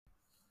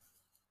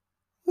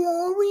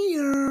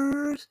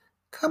Warriors,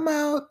 come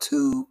out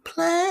to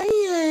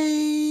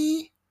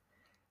play.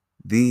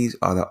 These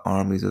are the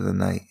armies of the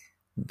night.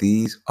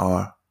 These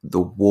are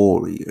the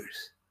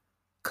Warriors.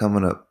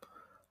 Coming up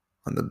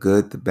on The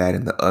Good, the Bad,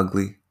 and the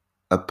Ugly,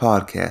 a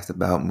podcast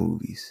about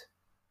movies.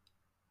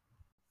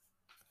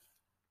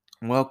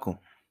 Welcome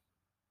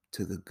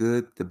to The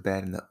Good, the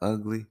Bad, and the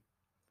Ugly,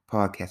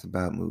 podcast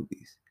about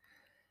movies.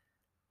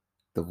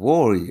 The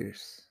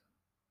Warriors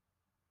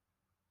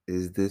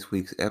is this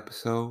week's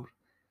episode.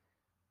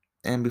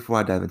 And before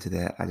I dive into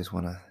that, I just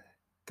want to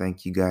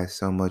thank you guys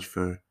so much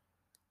for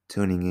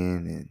tuning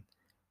in and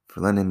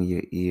for lending me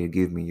your ear,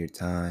 giving me your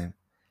time.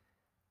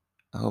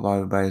 I hope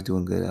everybody's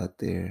doing good out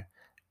there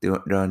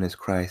during this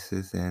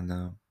crisis,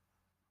 and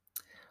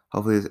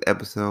hopefully this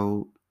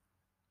episode,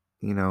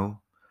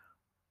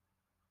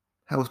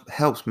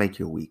 helps make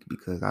your week,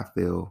 because I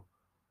feel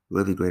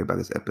really great about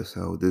this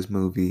episode. This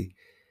movie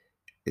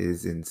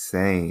is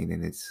insane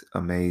and it's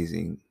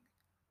amazing.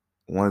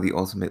 One of the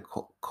ultimate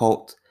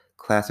cult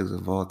classics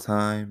of all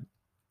time.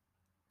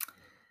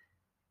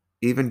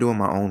 Even doing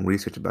my own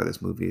research about this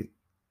movie,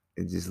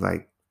 it just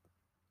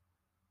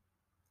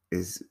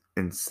is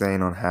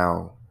insane on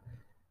how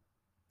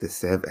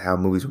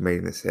movies were made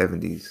in the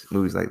 70s.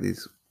 Movies like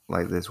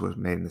this were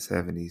made in the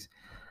 70s.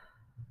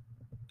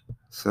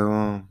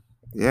 So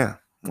yeah,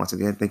 once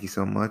again, thank you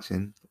so much,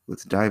 and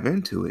let's dive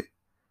into it.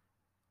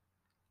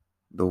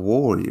 The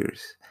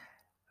Warriors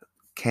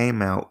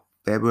came out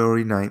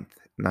February 9th,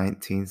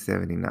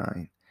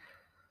 1979.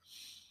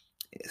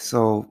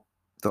 So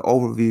the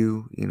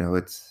overview,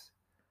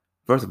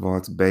 first of all,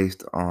 it's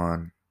based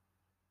on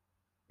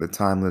the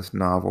timeless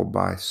novel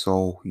by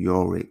Sol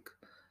Yorick,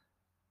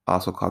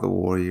 also called The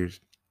Warriors.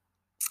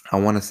 I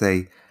want to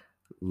say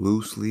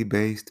loosely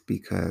based,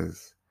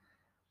 because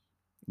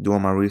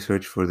doing my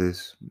research for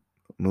this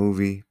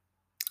movie,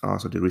 I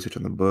also did research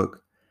on the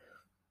book.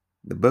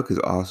 The book is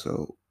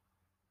also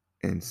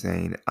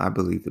insane. I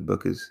believe the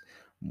book is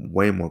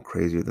way more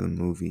crazier than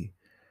the movie.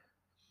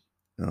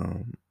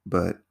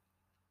 But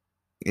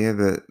yeah,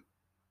 the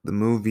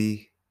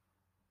movie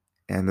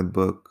and the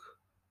book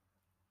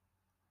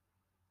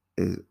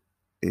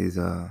is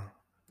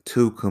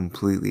two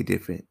completely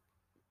different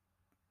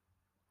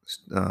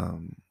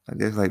I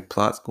guess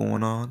plots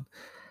going on.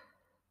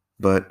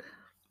 But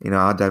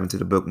I'll dive into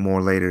the book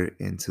more later,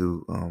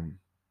 into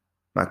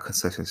my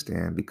concession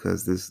stand,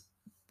 because this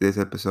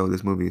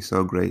movie is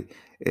so great,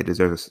 it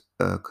deserves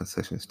a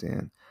concession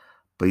stand.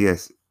 But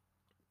yes,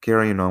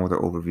 carrying on with the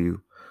overview,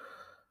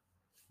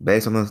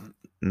 based on the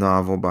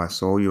novel by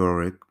Sol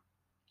Yorick,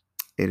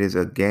 it is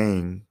a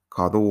gang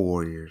called the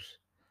Warriors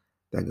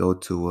that go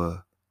to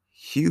a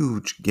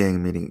huge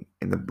gang meeting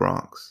in the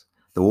Bronx.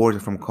 The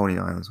Warriors are from Coney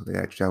Island, so they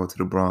had to travel to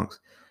the Bronx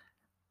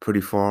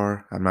pretty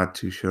far. I'm not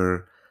too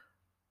sure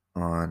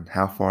on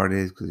how far it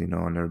is, because I've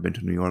never been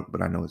to New York,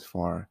 but I know it's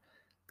far.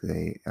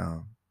 They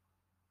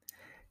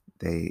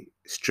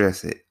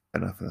stress it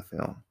enough in the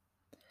film.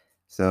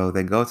 So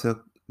they go to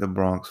the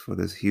Bronx for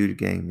this huge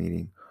gang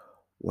meeting,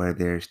 where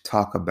there's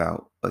talk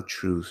about a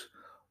truce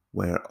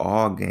where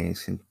all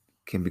gangs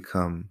can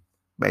become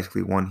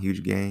basically one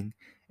huge gang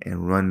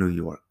and run New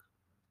York.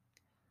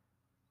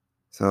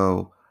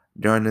 So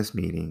during this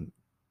meeting,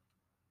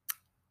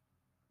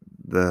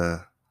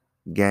 the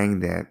gang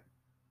that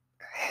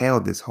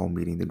held this whole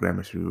meeting, the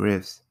Gramercy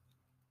Riffs,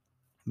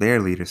 their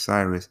leader,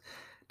 Cyrus,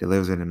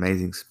 delivers an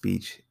amazing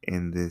speech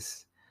in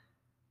this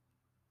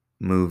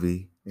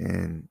movie.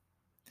 And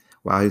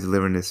while he's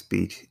delivering this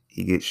speech,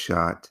 he gets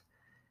shot,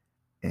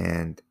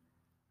 and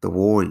the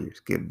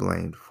Warriors get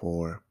blamed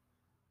for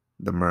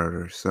the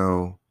murder.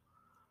 So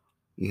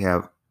you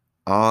have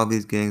all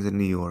these gangs in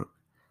New York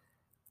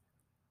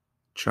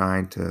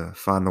trying to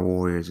find the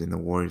Warriors, and the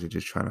Warriors are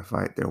just trying to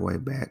fight their way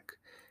back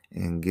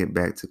and get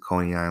back to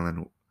Coney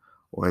Island,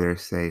 where they're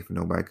safe,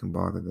 nobody can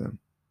bother them.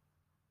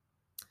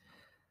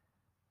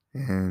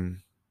 And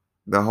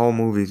the whole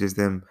movie is just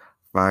them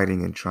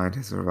fighting and trying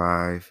to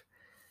survive.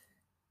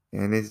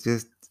 And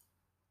it's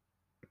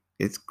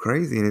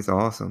crazy and it's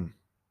awesome.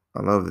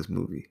 I love this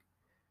movie.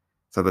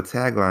 So the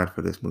tagline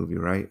for this movie,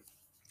 right,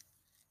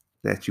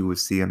 that you would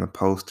see on the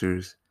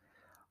posters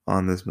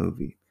on this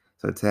movie.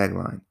 So the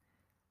tagline: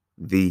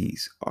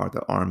 these are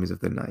the armies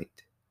of the night.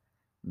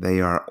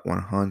 They are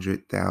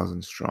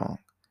 100,000 strong.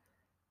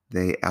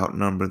 They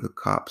outnumber the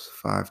cops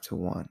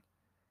 5-1.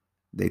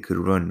 They could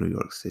run New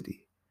York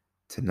City.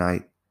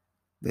 Tonight,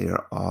 they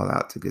are all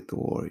out to get the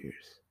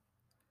Warriors.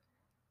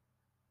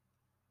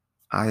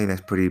 I think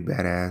that's pretty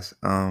badass.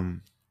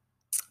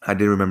 I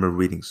did remember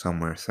reading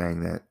somewhere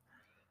saying that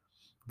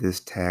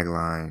this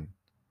tagline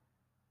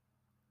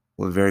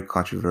was very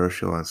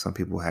controversial, and some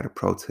people had to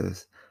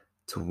protest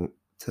to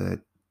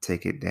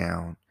take it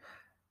down.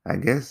 I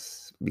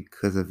guess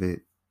because of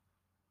it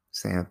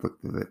saying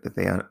that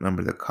they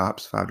outnumber the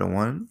cops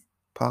 5-1,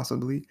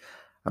 possibly.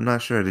 I'm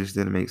not sure. It just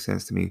didn't make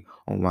sense to me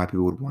on why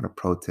people would want to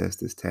protest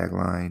this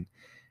tagline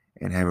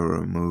and have it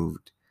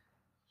removed.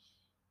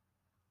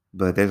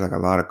 But there's a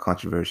lot of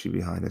controversy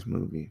behind this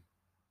movie.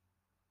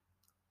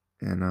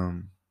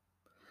 And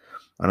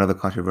Another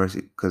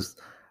controversy, because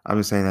I'm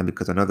just saying that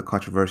because another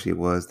controversy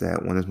was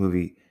that when this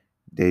movie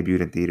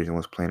debuted in theaters and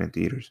was playing in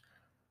theaters,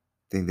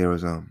 I think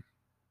there's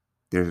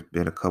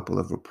been a couple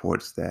of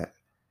reports that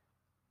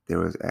there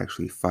was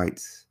actually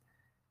fights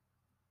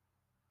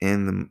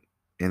in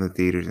the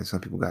theaters, and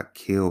some people got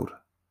killed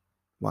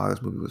while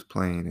this movie was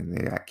playing, and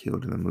they got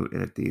killed in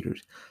the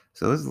theaters.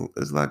 So there's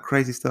a lot of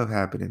crazy stuff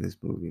happened in this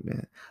movie,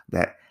 man.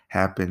 That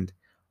happened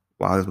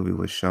while this movie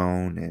was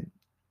shown, and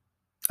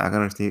I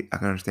can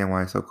understand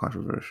why it's so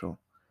controversial.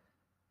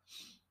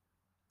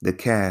 The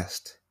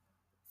cast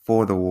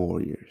for the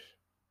Warriors.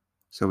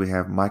 So we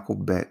have Michael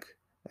Beck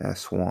as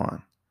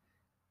Swan,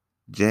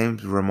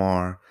 James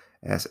Remar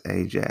as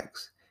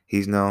Ajax.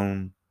 He's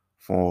known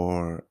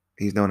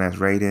as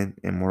Raiden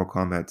in Mortal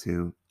Kombat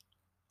 2.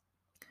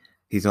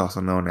 He's also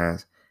known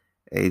as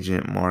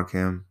Agent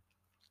Markham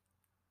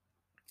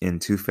in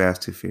Too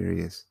Fast, Too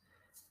Furious.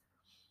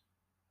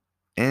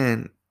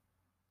 And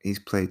he's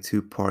played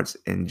two parts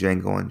in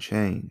Django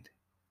Unchained.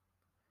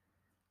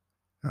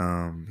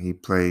 He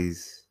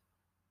plays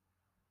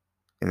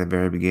in the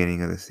very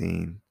beginning of the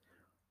scene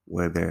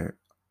where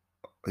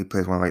he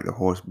plays one of like the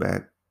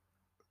horseback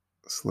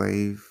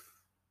slave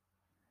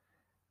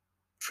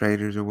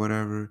traders or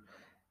whatever,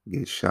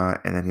 gets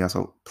shot, and then he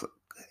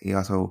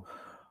also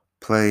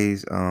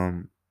plays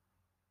I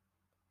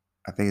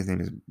think his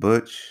name is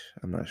Butch.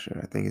 I'm not sure.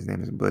 I think his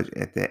name is Butch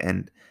at the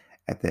end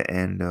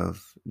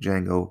of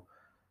Django,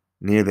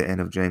 near the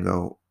end of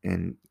Django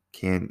in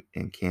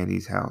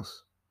Candy's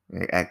house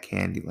at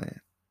Candyland.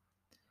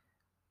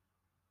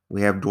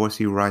 We have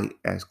Dorsey Wright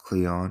as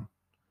Cleon,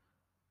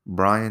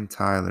 Brian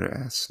Tyler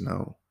as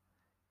Snow,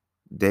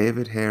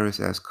 David Harris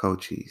as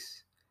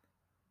Cochise,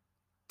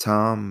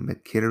 Tom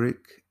McKitterick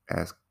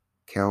as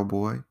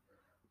Cowboy,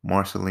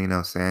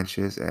 Marcelino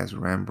Sanchez as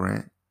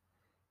Rembrandt,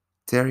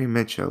 Terry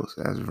Mitchells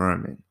as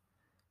Vermin,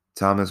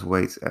 Thomas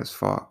Waits as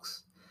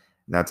Fox.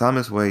 Now,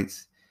 Thomas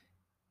Waits,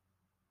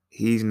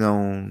 he's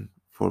known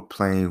for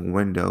playing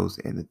Windows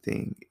in The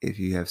Thing, if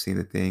you have seen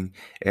The Thing.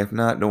 If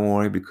not, don't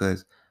worry,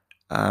 because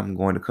I'm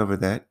going to cover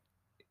that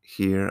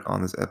here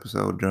on this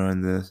episode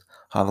during this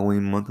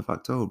Halloween month of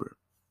October.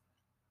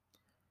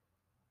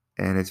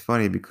 And it's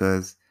funny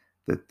because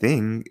The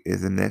Thing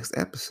is the next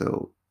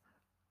episode.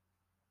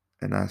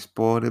 And I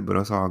spoiled it, but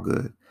it's all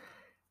good.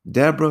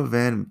 Deborah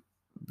Van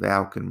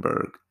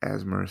Valkenburg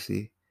as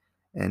Mercy,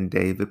 and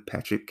David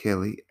Patrick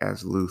Kelly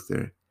as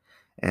Luther.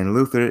 And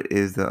Luther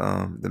is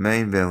the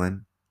main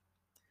villain.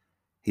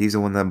 He's the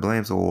one that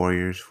blames the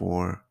Warriors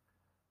for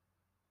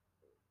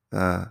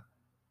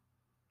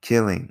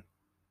killing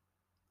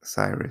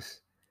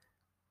Cyrus,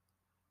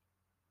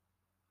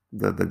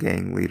 the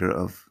gang leader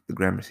of the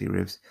Gramercy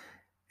Rifts.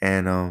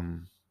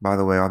 And by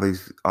the way, all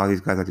these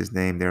guys I just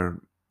named, they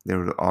were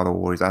all the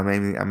Warriors. I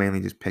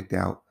mainly just picked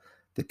out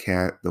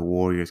the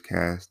Warriors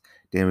cast.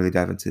 Didn't really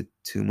dive into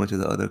too much of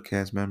the other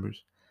cast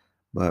members.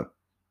 But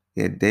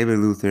yeah,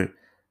 David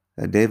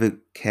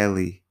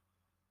Kelly,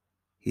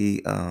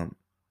 he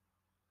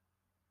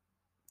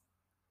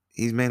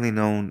he's mainly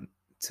known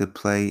to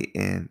play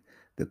in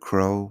The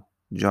Crow,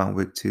 John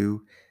Wick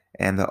 2,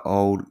 and the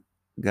old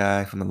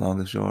guy from The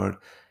Longest Yard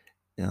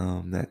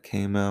that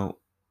came out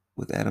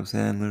with Adam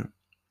Sandler.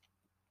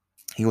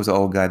 He was the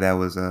old guy that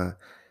was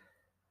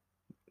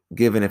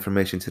giving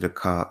information to the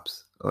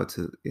cops or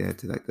to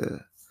like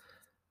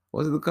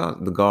what was it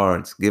called? The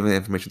guards, giving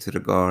information to the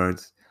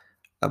guards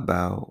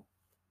about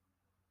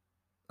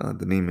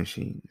the Mean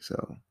Machine.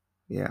 So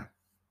yeah,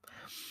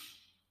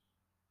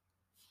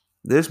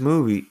 this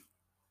movie.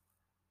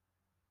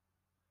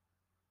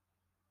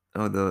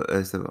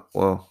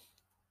 Well,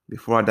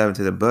 before I dive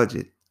into the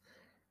budget,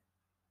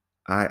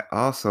 I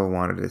also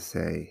wanted to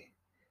say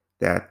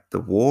that The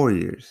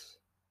Warriors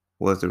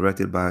was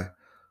directed by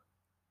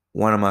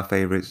one of my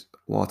favorites,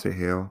 Walter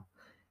Hill,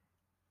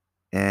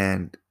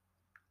 and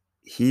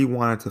he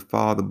wanted to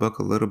follow the book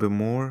a little bit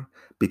more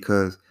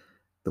because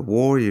the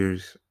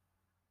Warriors,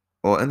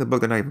 well, in the book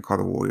they're not even called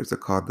the Warriors; they're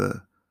called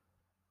the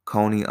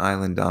Coney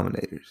Island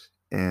Dominators,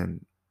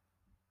 and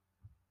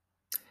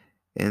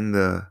in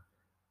the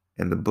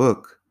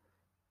book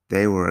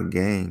they were a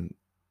gang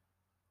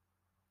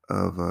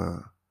of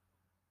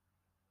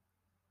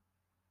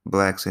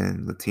blacks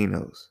and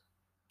Latinos,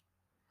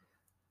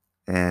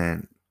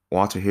 and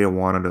Walter Hill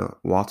wanted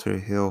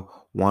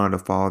to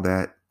follow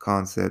that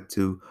concept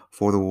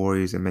for the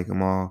Warriors and make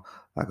them all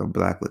like a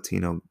black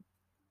Latino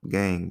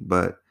gang,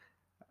 but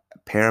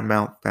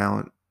Paramount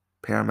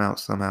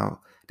somehow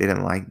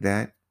didn't like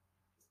that,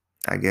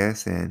 I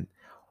guess, and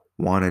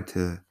wanted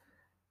to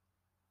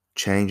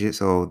change it,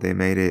 so they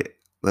made it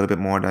a little bit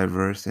more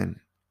diverse and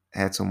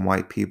had some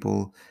white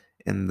people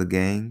in the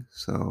gang.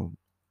 So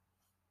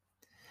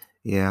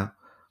yeah,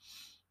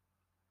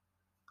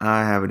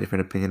 I have a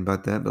different opinion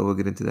about that, but we'll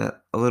get into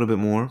that a little bit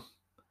more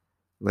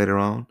later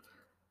on.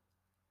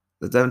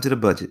 Let's dive into the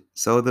budget.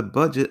 So the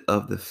budget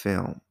of the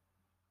film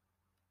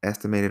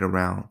estimated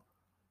around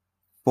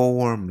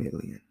 4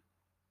 million.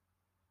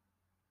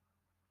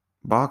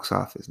 Box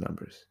office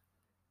numbers: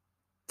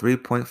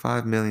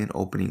 3.5 million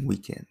opening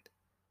weekend,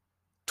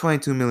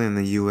 22 million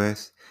in the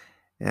U.S.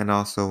 and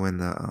also in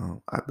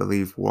the, I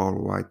believe,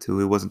 worldwide too.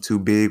 It wasn't too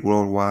big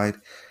worldwide,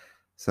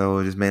 so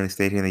it just mainly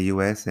stayed here in the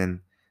U.S.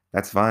 and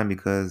that's fine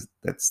because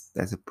that's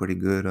a pretty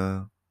good.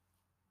 I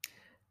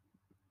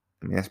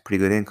mean, that's pretty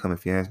good income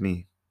if you ask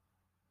me.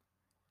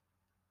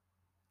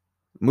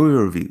 Movie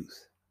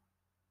reviews.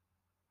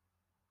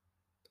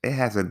 It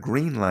has a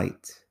green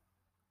light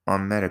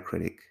on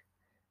Metacritic,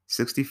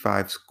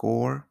 65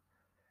 score,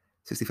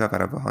 65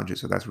 out of 100.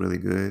 So that's really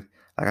good.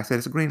 Like I said,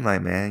 it's a green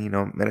light, man.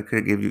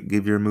 Metacritic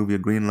give your movie a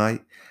green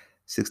light,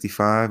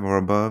 65 or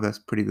above. That's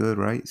pretty good,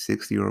 right?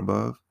 60 or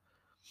above.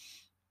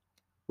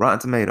 Rotten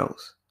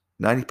Tomatoes,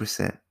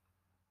 90%.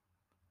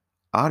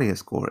 Audience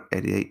score,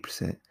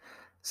 88%.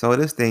 So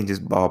this thing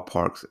just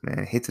ballparks,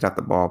 man. Hits it out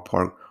the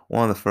ballpark.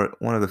 One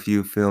of the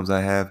few films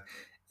I have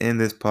in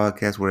this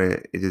podcast where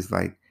it just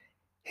like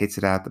hits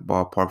it out the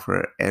ballpark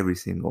for every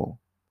single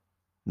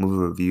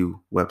movie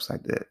review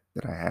website that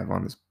I have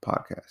on this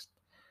podcast.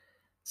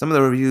 Some of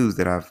the reviews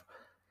that I've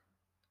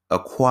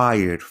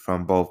acquired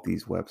from both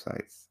these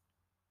websites.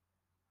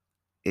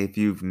 If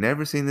you've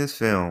never seen this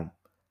film,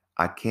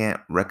 I can't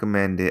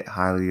recommend it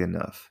highly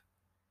enough.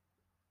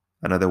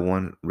 Another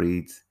one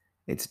reads,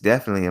 "It's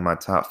definitely in my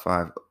top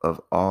 5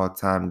 of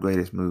all-time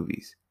greatest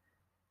movies."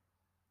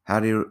 How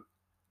do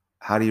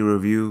you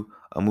review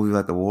a movie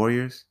like The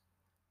Warriors?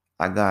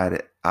 I got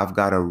it. I've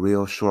got a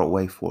real short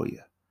way for you.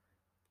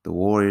 The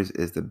Warriors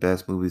is the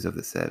best movies of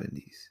the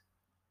 70s.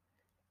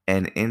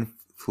 An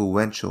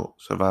influential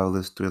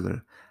survivalist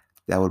thriller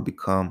that would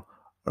become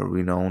a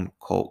renowned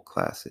cult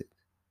classic.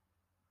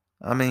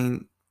 I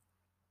mean,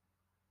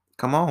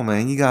 come on,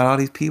 man. You got all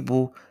these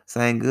people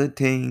saying good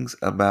things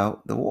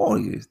about The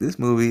Warriors. This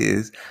movie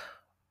is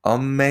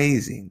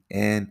amazing.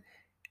 And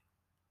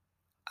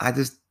I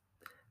just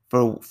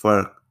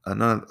for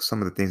another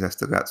some of the things that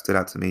stood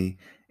out to me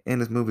in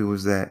this movie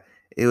was that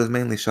it was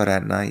mainly shot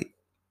at night.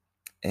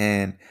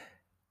 And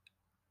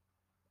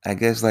I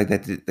guess like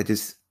that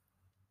just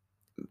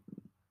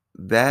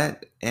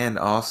that and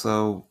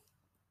also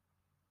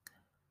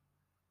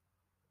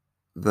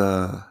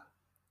the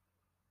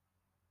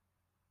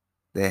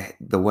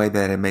the way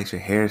that it makes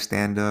your hair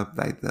stand up,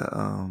 like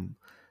the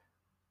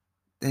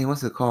dang,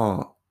 what's it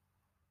called?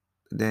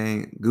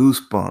 Dang,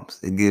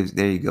 goosebumps. It gives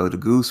there you go, the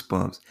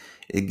goosebumps.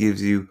 It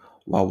gives you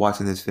while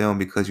watching this film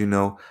because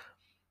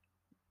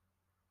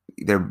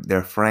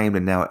they're framed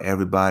and now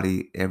every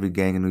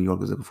gang in New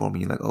York is looking for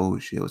me. You're like, oh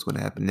shit, what's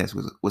gonna happen next?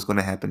 What's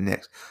gonna happen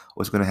next?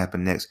 What's gonna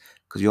happen next?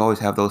 Because you always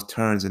have those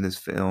turns in this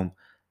film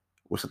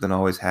where something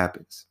always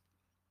happens.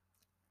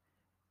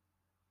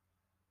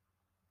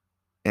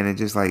 And it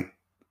just like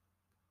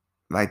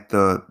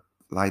the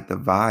like the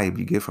vibe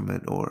you get from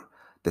it or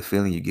the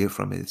feeling you get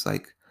from it. It's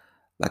like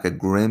a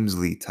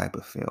Grimsley type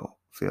of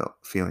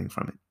feeling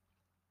from it.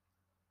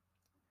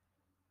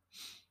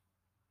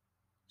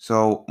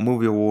 So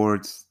movie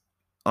awards,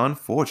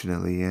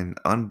 unfortunately and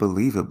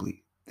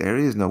unbelievably, there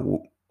is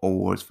no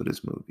awards for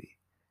this movie.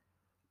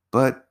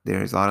 But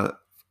there's a lot of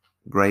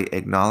great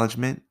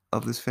acknowledgement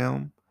of this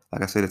film.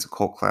 Like I said, it's a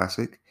cult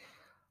classic.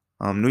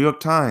 New York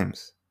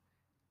Times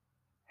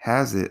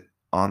has it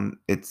on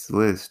its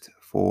list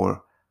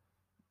for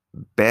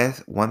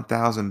best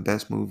 1,000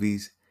 best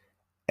movies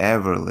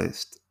ever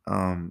list.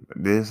 It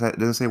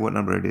doesn't say what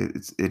number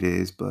it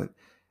is, but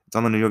it's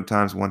on the New York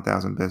Times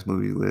 1,000 best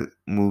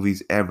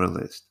movies ever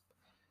list.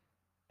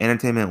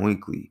 Entertainment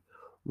Weekly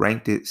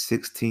ranked it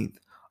 16th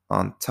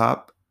on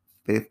top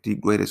 50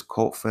 greatest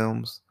cult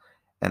films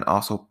and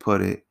also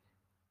put it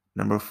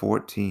number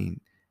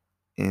 14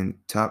 in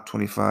top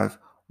 25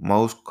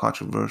 most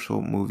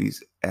controversial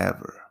movies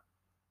ever.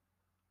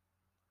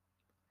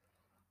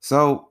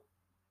 So,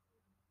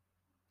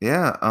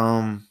 yeah,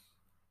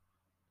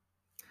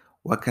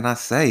 what can I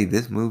say?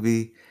 This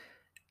movie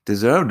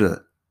deserved an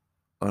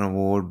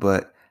award,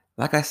 but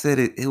like I said,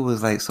 it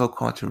was like so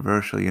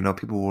controversial.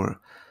 People were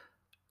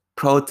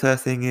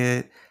protesting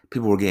it.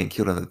 People were getting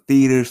killed in the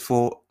theaters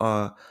for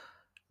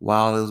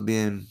while it was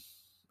being,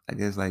 I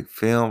guess, like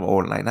filmed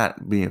or like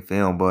not being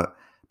filmed, but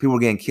people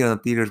were getting killed in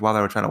theaters while they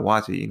were trying to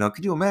watch it.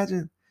 Could you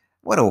imagine?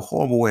 What a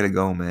horrible way to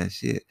go, man.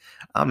 Shit.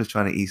 I'm just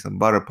trying to eat some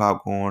butter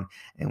popcorn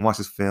and watch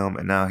this film,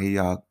 and now here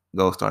y'all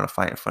go start a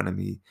fight in front of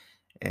me,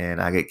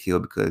 and I get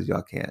killed because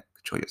y'all can't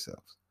control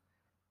yourselves.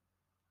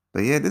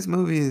 But yeah, this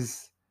movie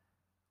is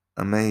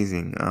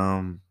amazing.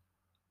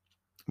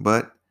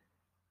 But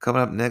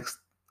coming up next,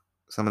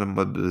 some of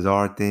the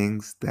bizarre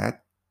things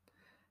that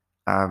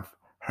I've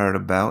heard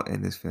about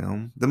in this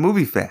film, the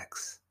movie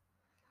facts.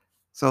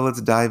 So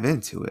let's dive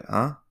into it,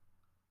 huh?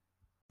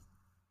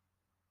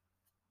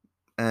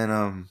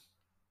 And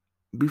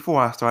before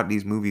I start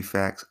these movie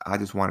facts, I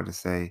just wanted to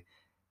say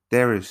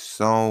there is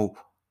so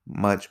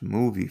much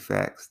movie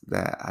facts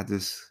that I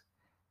just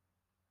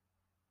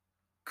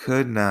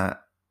could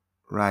not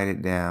write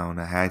it down.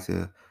 I had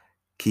to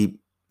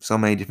keep so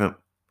many different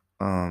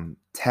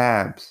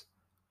tabs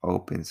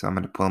open. So I'm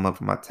going to pull them up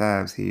from my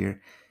tabs here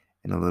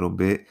in a little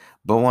bit.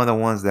 But one of the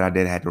ones that I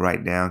did have to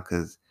write down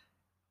because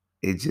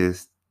it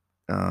just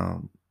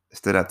um,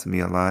 stood out to me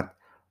a lot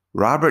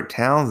Robert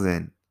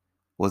Townsend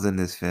was in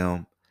this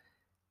film.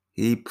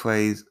 He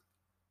plays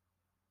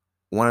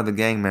one of the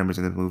gang members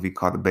in the movie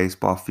called the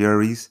Baseball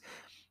Furies.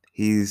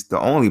 He's the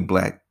only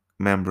black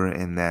member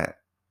in that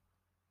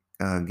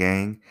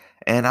gang,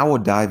 and I will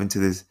dive into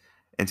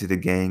the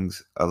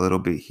gangs a little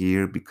bit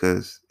here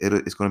because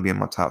it's going to be in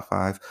my top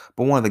five.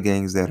 But one of the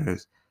gangs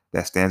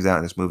that stands out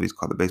in this movie is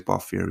called the Baseball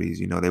Furies.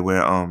 You know, they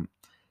wear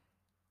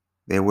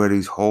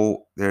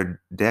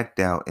they're decked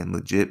out in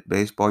legit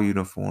baseball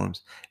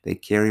uniforms. They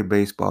carry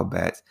baseball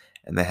bats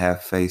and they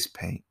have face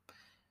paint.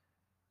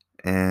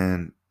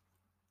 And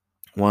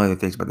one of the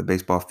things about the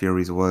Baseball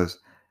Furies was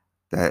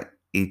that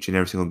each and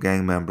every single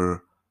gang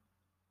member,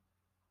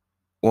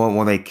 well,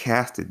 when they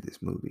casted this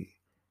movie,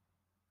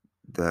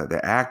 the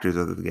actors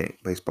of the game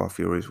Baseball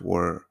Furies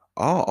were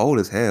all old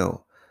as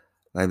hell.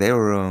 Like they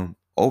were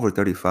over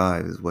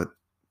 35 is what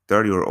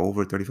 30 or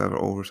over 35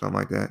 or over something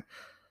like that.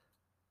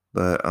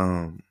 But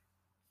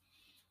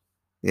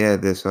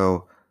yeah,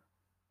 so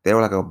they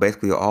were like a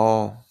basically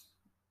all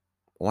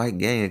white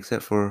gang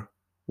except for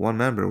one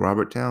member,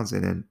 Robert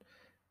Townsend. And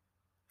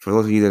for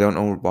those of you that don't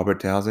know Robert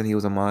Townsend, he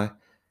was on my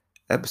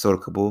episode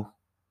a couple.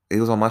 He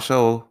was on my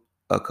show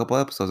a couple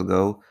episodes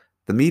ago,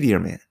 The Meteor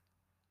Man.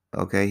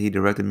 Okay, he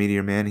directed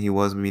Meteor Man. He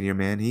was Meteor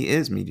Man. He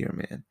is Meteor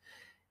Man.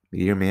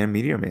 Meteor Man.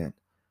 Meteor Man.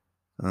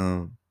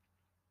 Um,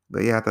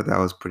 but yeah, I thought that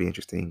was pretty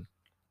interesting.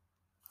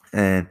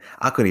 And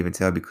I couldn't even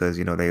tell because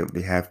you know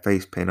they have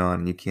face paint on,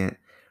 and you can't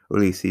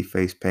really see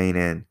face paint.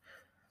 And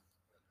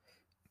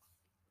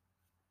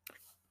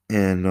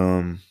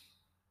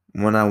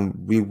when I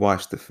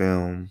rewatched the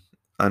film,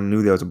 I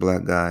knew there was a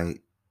black guy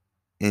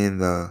in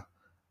the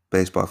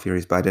Baseball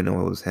Furies, but I didn't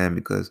know it was him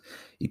because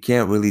you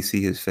can't really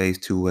see his face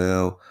too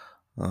well.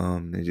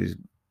 They just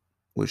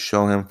would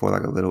show him for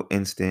like a little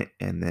instant,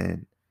 and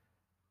then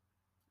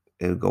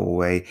it would go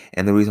away.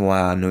 And the reason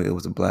why I knew it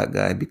was a black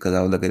guy because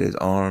I would look at his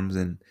arms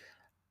and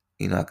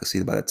you know I could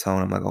see by the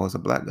tone. I'm like, oh, it's a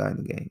black guy in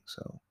the game.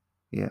 So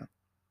yeah,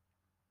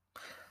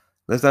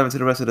 let's dive into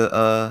the rest of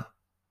the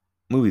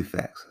movie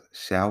facts,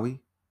 shall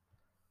we?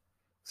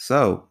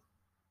 So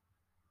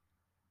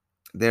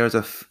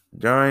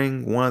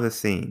during one of the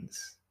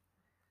scenes,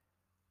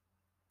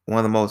 one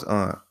of the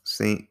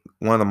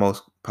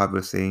most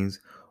popular scenes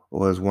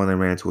was one they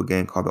ran into a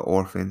gang called the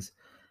Orphans.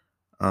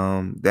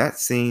 That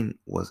scene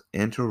was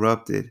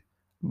interrupted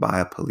by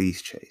a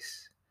police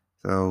chase.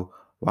 So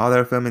while they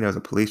were filming, there was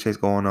a police chase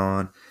going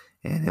on,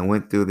 and it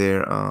went through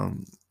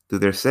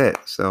their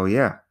set. So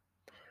yeah,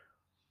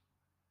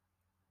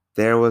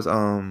 there was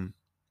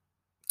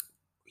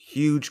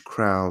huge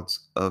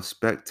crowds of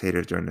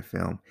spectators during the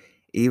film,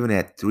 even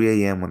at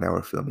 3 a.m. when they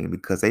were filming,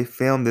 because they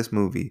filmed this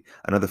movie.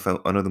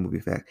 Another movie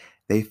fact: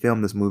 they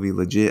filmed this movie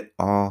legit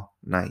all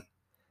night.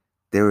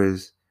 There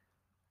is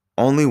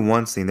only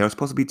one scene. There was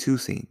supposed to be two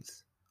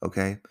scenes.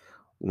 Okay,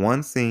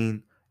 one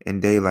scene in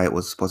daylight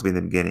was supposed to be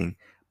in the beginning,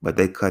 but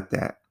they cut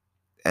that.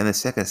 And the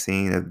second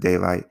scene of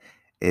daylight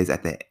is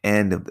at the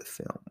end of the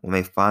film when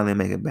they finally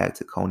make it back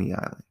to Coney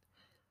Island.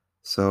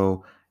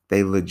 So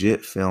they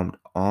legit filmed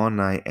all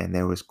night, and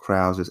there was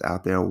crowds just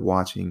out there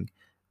watching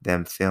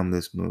them film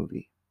this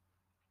movie.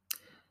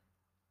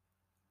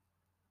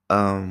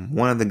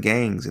 One of the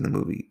gangs in the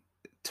movie,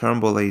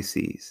 Turnbull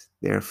ACs,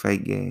 they're a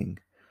fake gang.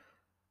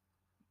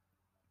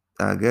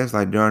 I guess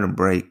like during a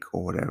break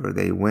or whatever,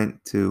 they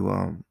went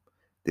to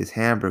this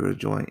hamburger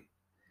joint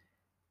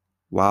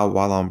while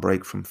on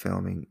break from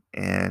filming,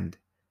 and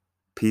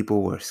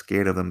people were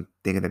scared of them,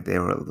 thinking that they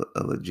were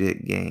a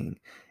legit gang,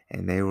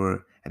 and they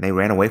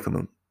ran away from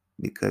them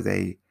because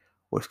they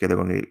were scared they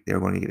were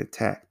going to get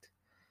attacked.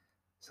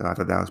 So I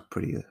thought that was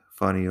pretty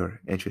funny or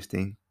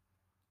interesting.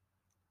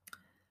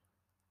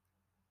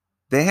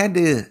 They had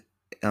to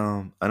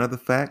another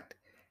fact,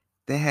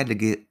 they had to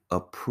get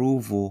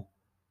approval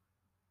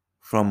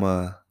from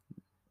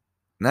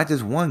not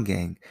just one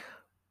gang,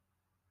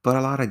 but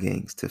a lot of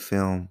gangs to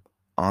film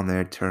on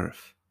their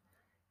turf.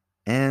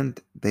 And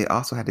they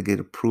also had to get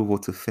approval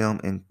to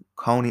film in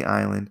Coney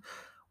Island,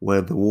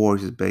 where the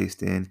Warriors is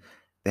based in.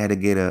 They had to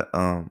get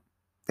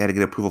they had to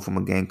get approval from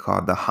a gang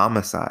called the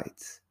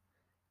Homicides.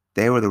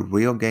 They were the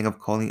real gang of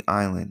Coney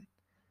Island,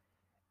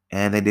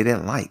 and they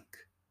didn't like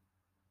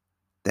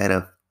that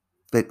a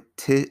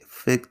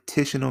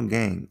fictional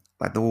gang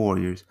like the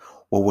Warriors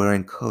were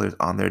wearing colors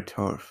on their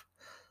turf.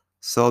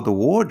 So the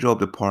wardrobe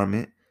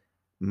department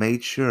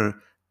made sure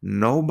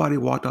nobody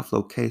walked off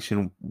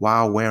location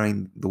while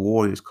wearing the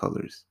Warriors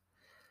colors.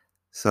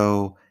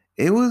 So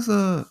it was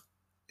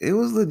it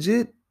was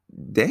legit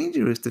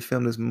dangerous to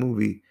film this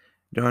movie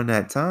during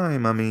that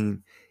time. I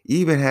mean,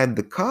 even had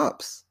the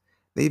cops.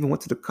 They even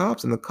went to the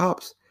cops, and the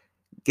cops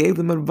gave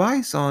them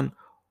advice on,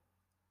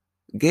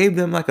 gave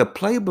them like a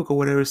playbook or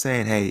whatever,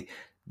 saying, "Hey,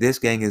 this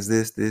gang is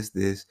this.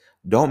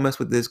 Don't mess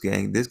with this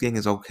gang. This gang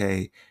is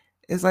okay."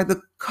 It's like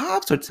the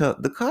cops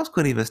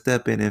couldn't even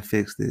step in and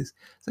fix this.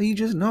 So you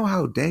just know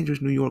how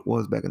dangerous New York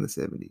was back in the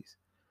 70s.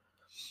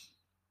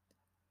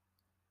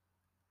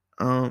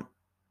 Um,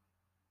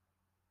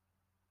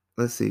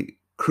 let's see.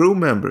 Crew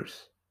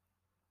members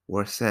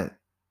were sent.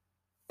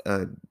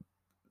 Uh,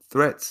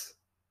 threats,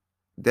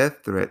 death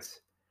threats,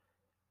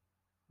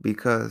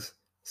 because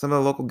some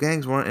of the local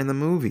gangs weren't in the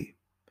movie,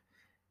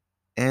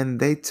 and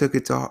they took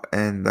it to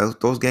and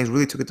those gangs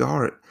really took it to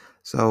heart.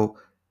 So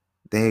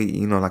they,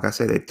 like I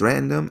said, they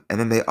threatened them, and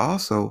then they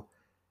also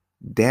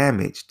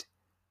damaged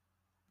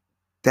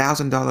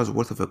 $1,000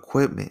 worth of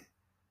equipment.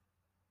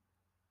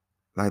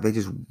 Like they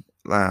just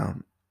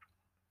um,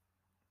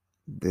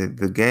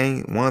 the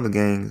gang, one of the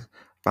gangs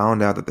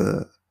found out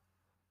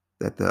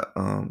that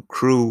the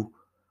crew,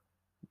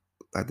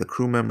 like the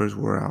crew members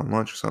were on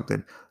lunch or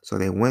something, so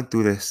they went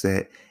through their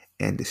set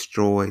and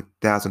destroyed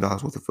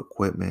 $1,000 worth of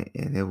equipment,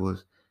 and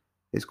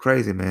it's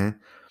crazy, man.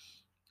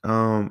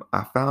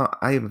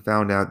 I even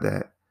found out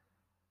that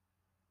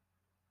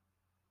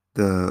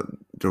the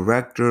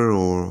director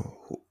or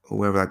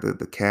whoever, like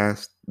the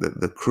cast,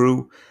 the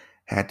crew,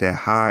 had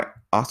to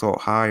also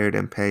hired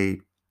and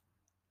paid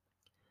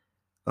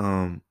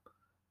um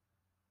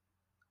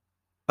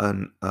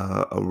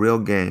a real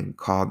gang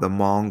called the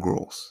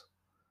Mongrels.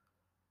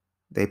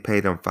 They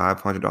paid them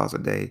 $500 a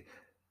day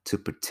to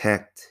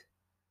protect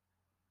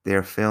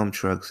their film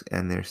trucks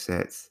and their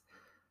sets.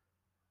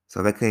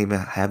 So they couldn't even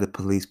have the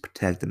police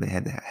protect them. They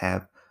had to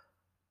have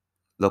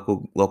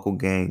local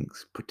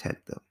gangs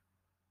protect them.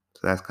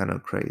 So that's kind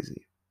of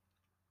crazy.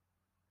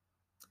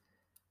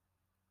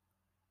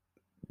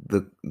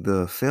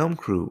 The film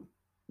crew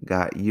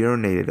got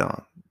urinated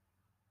on,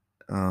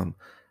 um,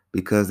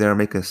 because they were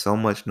making so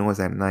much noise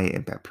at night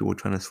and people were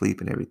trying to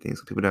sleep and everything.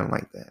 So people don't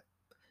like that.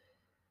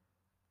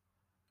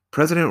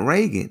 President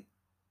Reagan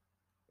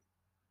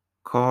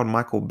called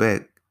Michael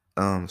Beck,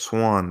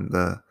 Swan,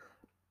 the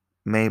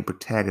main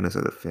protagonist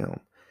of the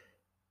film.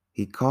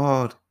 He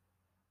called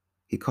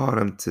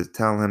him to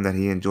tell him that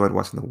he enjoyed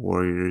watching The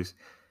Warriors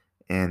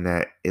and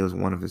that it was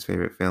one of his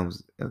favorite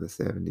films of the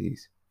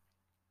 70s.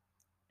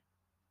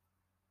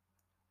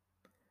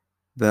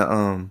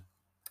 The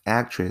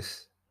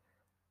actress,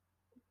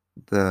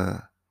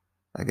 the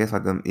I guess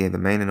like the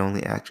main and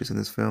only actress in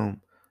this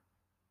film,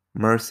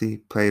 Mercy,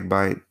 played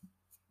by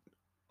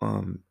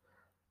um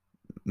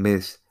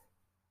Miss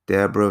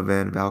Deborah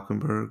Van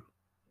Valkenburg.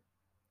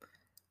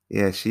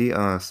 Yeah, she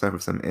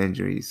suffered some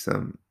injuries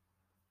in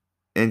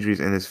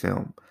this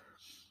film.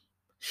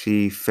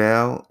 She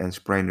fell and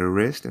sprained her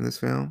wrist in this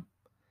film,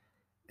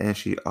 and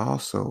she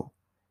also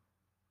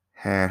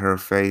had her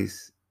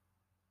face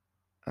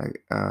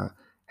like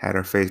had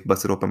her face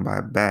busted open by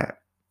a bat,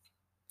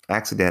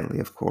 accidentally,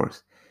 of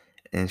course.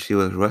 And she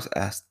was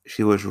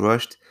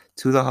rushed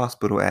to the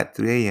hospital at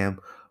 3 a.m.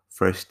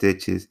 for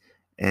stitches.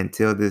 And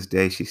till this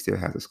day, she still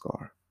has a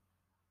scar.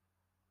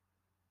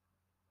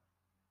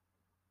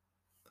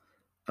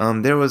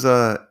 There was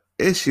a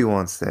issue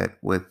on set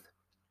with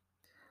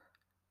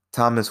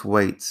Thomas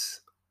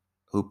Waits,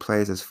 who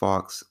plays as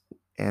Fox,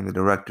 and the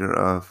director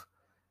of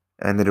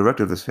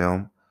this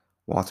film,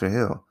 Walter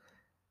Hill.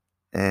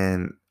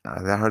 And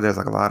I heard there's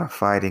like a lot of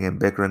fighting and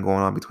bickering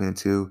going on between the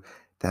two.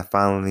 That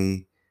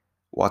finally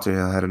Walter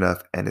Hill had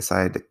enough and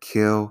decided to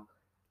kill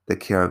the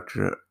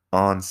character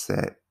on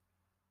set.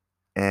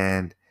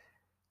 And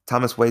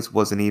Thomas Waits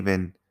wasn't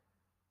even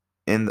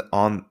in the,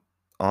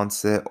 on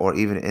set or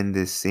even in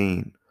this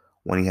scene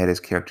when he had his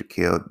character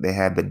killed. They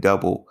had the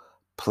double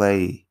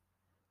play.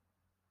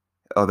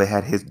 Oh, they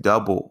had his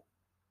double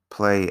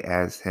play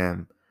as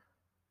him,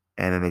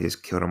 and then they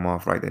just killed him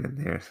off right then and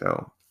there.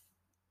 So,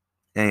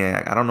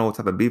 and I don't know what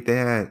type of beef they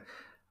had,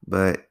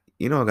 but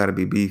you don't got to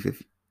be beef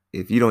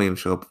if you don't even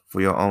show up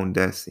for your own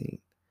death scene,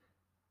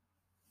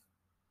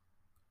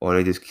 or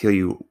they just kill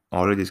you,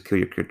 or they just kill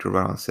your character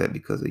right on set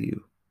because of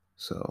you.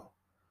 So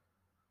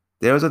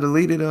there was a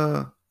deleted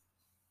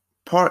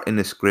part in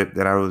the script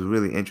that I was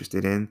really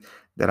interested in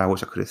that I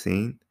wish I could have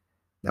seen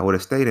that would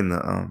have stayed in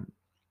the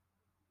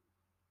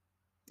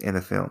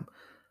film.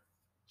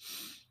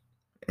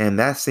 And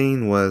that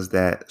scene was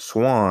that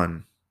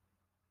Swan,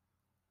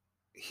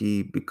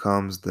 he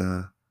becomes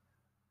the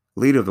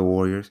leader of the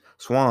Warriors.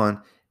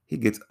 Swan, he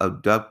gets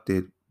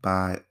abducted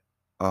by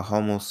a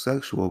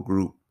homosexual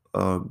group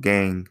or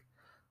gang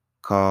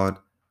called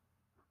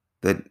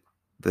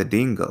the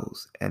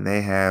Dingoes, and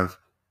they have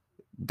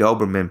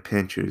Doberman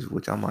pinchers,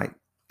 which I'm like,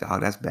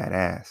 dog, that's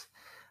badass.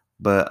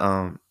 But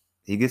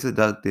he gets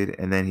abducted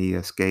and then he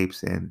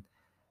escapes and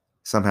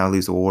somehow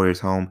leaves the Warriors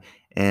home.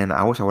 And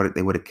I wish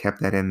they would have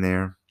kept that in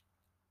there,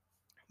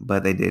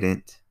 but they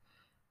didn't.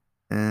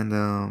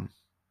 And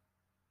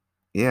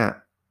yeah,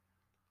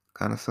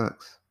 kind of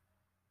sucks.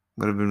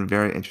 Would have been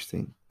very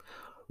interesting.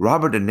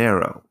 Robert De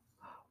Niro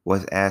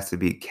was asked to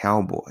be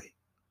Cowboy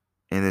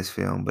in this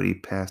film, but he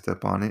passed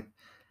up on it.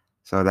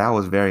 So that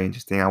was very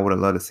interesting. I would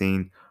have loved to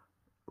seen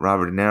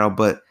Robert De Niro,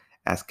 but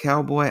as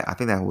Cowboy, I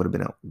think that would have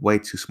been a way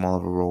too small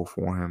of a role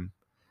for him.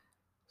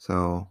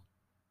 So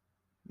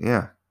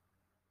yeah,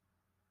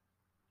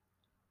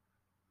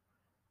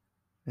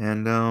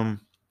 and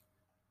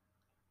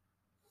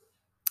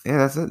yeah,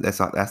 that's it.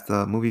 That's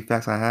the movie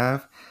facts I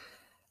have.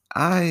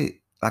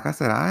 Like I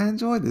said, I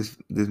enjoyed this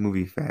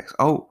movie facts.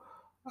 Oh,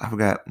 I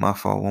forgot, my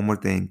fault. One more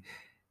thing.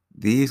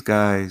 These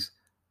guys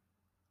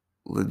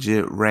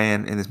legit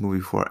ran in this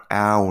movie for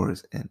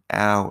hours and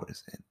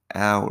hours and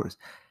hours.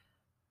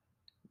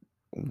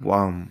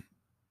 Um,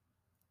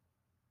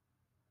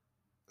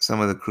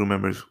 some of the crew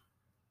members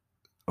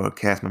or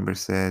cast members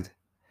said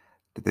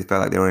that they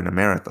felt like they were in a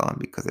marathon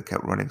because they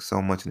kept running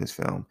so much in this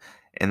film.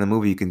 In the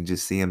movie, you can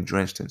just see him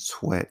drenched in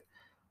sweat.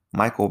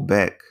 Michael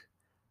Beck,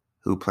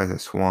 who plays a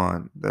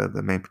Swan,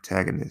 the main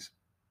protagonist,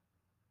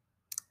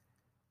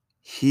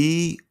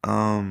 he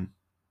would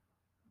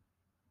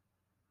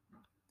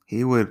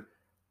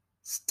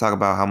talk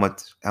about how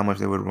much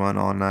they would run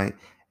all night,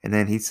 and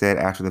then he said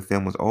after the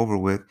film was over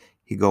with,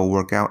 he'd go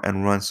work out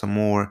and run some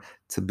more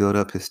to build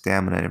up his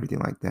stamina and everything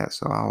like that.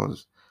 So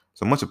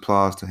much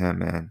applause to him,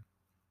 man.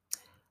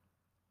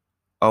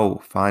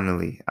 Oh,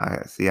 finally,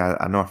 I see.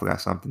 I know I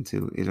forgot something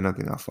too. Here's another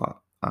thing I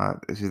thought.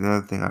 This is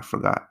another thing I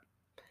forgot.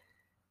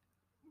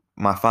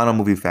 My final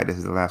movie fact. This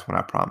is the last one,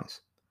 I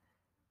promise.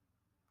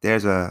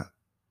 There's the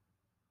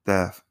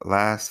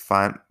last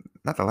final,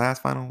 not the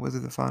last final. Was it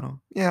the final?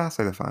 Yeah, I'll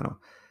say the final.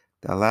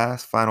 The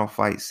last final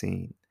fight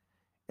scene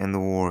in the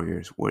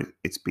Warriors, where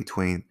it's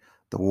between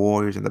the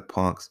Warriors and the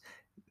Punks,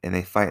 and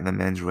they fight in the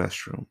men's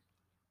restroom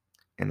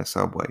in the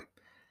subway.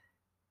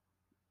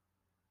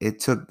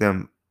 It took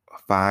them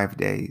 5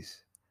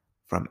 days,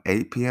 from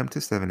 8 p.m. to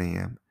 7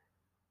 a.m.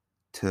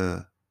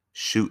 to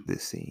shoot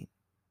this scene.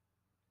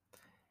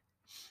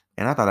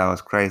 And I thought that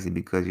was crazy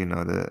because I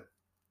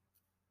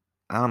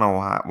don't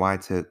know why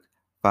it took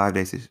 5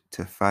 days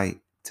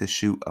to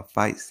shoot a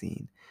fight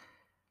scene,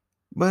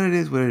 but it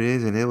is what it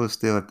is, and it was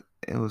still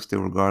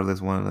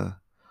regardless one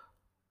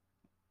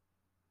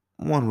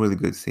really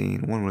good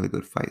scene, one really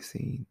good fight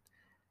scene.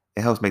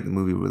 It helps make the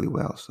movie really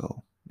well.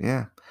 So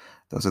yeah,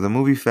 those are the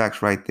movie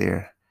facts right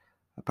there.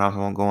 I probably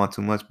won't go on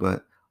too much,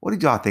 but what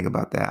did y'all think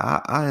about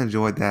that? I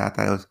enjoyed that. I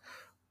thought it was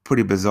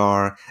pretty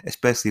bizarre,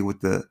 especially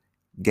with the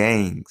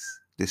gangs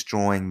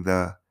destroying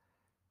the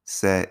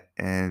set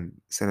and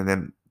sending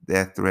them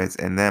death threats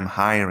and them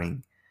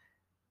hiring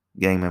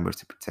gang members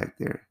to protect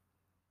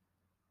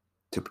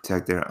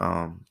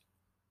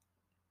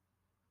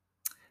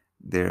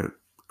their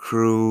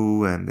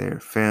crew and their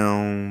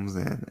films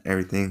and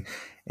everything.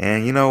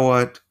 And you know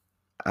what?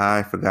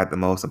 I forgot the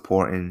most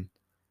important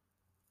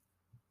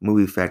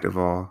movie fact of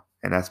all,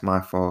 and that's my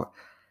fault.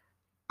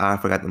 I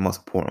forgot the most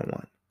important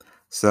one.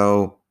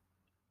 So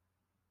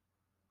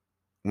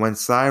when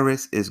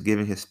Cyrus is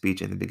giving his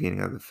speech in the beginning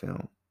of the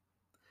film,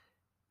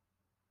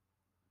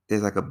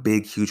 there's like a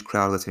big, huge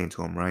crowd listening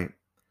to him, right?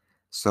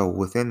 So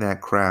within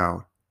that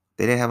crowd,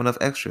 they didn't have enough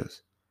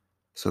extras.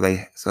 So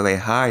they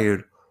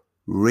hired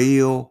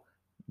real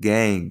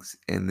gangs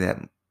in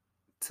them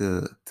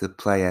to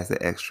play as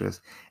the extras,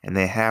 and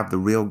they have the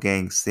real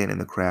gangs sitting in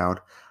the crowd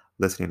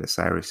listening to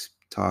Cyrus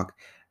talk.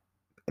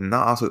 And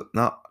not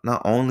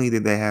only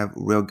did they have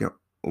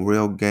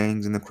real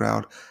gangs in the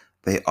crowd,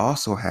 they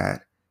also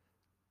had,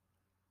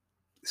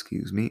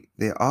 excuse me,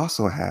 they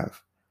also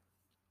have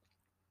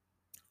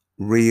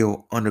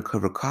real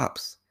undercover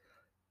cops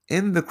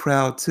in the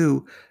crowd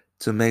too,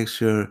 to make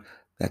sure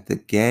that the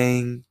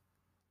gangs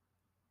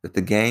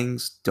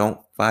don't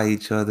fight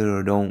each other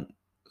or don't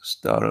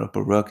start up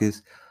a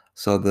ruckus.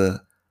 So the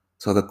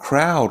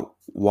crowd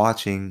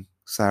watching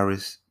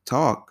Cyrus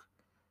talk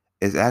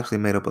is actually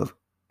made up of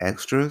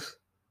extras,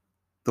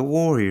 the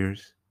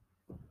Warriors,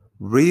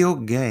 real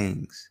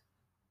gangs,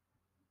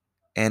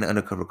 and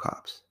undercover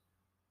cops.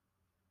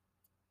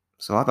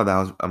 So I thought that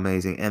was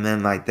amazing. And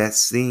then like that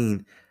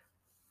scene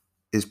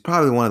is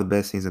probably one of the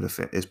best scenes of the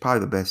film. It's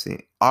probably the best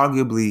scene,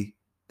 arguably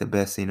the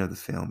best scene of the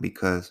film,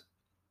 because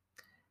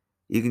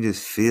you can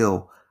just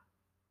feel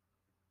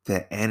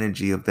the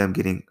energy of them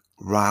getting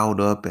riled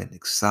up and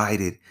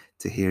excited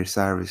to hear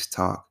Cyrus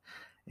talk.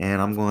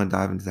 And I'm going to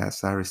dive into that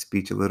Cyrus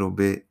speech a little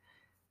bit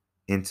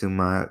into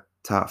my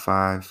top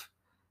five,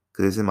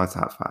 because it's in my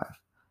top five.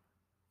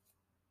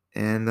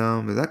 And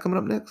is that coming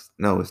up next?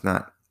 No, it's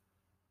not.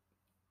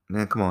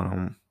 Man, come on.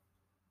 I'm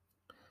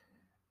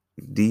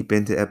deep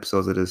into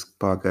episodes of this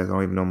podcast. I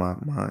don't even know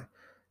my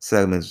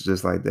segments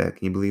just like that.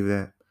 Can you believe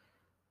that?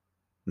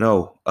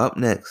 No, up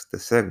next, the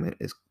segment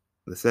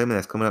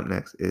that's coming up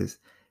next is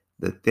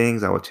the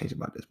things I would change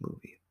about this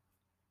movie.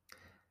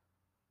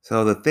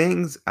 So the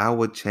things I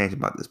would change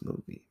about this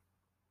movie,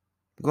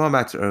 going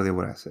back to earlier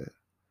what I said,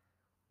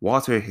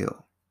 Walter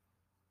Hill,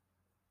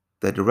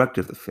 the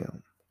director of the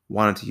film,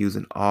 wanted to use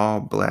an all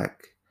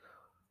black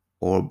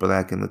or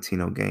black and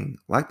Latino gang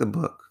like the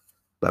book,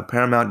 but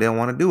Paramount didn't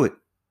want to do it.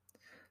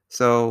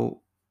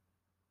 So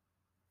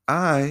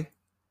I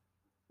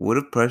would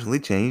have personally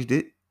changed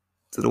it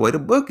to the way the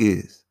book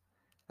is.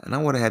 And I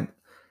would have had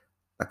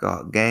like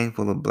a gang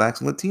full of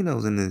blacks and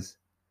Latinos in this.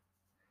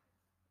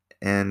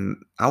 And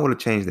I would have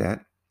changed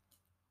that.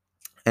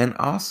 And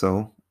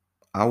also,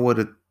 I would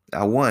have,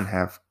 I wouldn't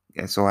have,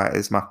 and so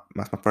it's my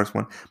first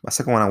one. My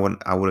second one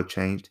I would have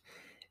changed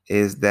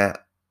is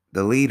that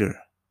the leader,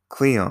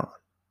 Cleon,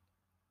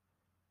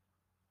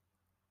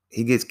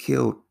 he gets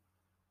killed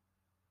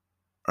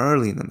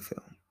early in the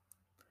film.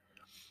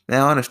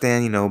 Now I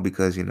understand,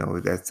 because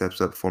that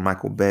sets up for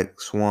Michael Beck,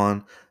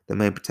 Swan, the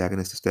main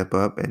protagonist to step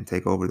up and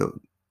take over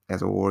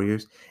as the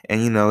Warriors.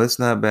 And it's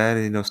not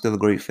bad. Still a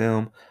great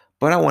film.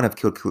 But I want to have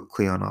killed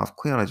Cleon off.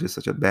 Cleon is just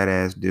such a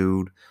badass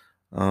dude.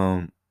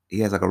 He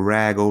has like a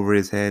rag over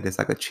his head. It's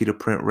like a cheetah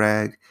print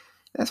rag.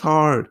 That's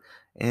hard.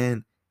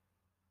 And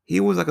he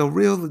was like a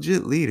real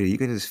legit leader. You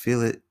can just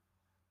feel it.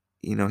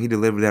 He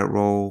delivered that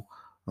role.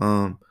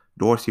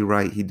 Dorsey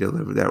Wright, he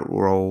delivered that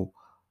role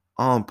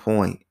on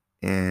point,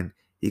 and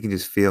you can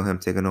just feel him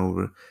taking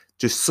over.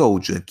 Just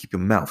soldier and keep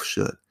your mouth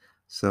shut.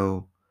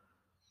 So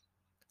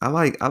I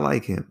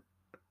like him,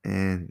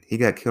 and he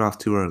got killed off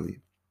too early.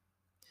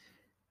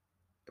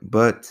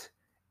 But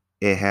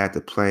it had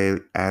to play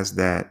as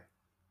that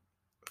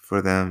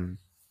for them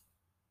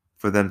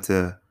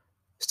to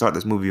start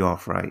this movie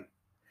off right.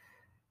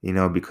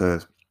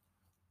 Because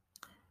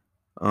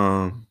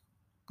during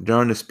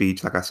the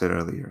speech, like I said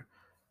earlier,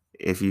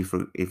 if you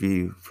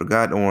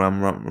forgot, or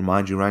I'm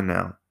remind you right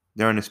now,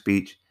 during the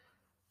speech,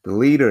 the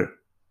leader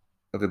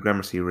of the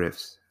Gramercy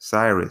Rifts,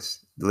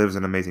 Cyrus, delivers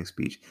an amazing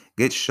speech,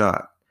 gets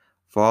shot,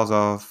 falls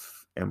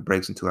off, and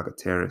breaks into like a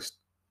terrace.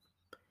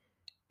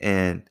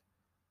 And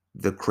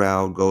the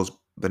crowd goes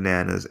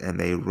bananas and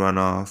they run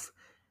off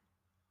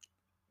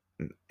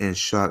in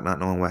shock, not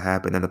knowing what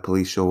happened. And the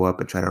police show up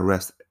and try to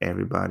arrest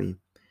everybody.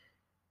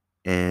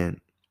 And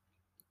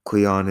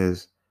Cleon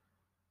is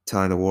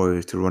telling the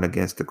Warriors to run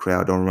against the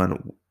crowd. Don't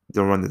run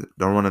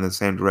in the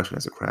same direction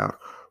as the crowd.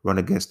 Run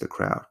against the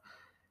crowd.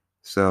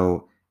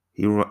 So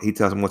he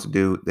tells them what to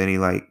do. Then he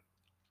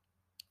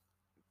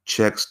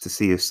checks to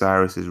see if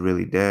Cyrus is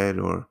really dead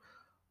or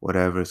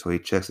whatever. So he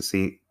checks to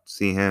see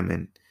him,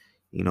 and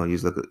you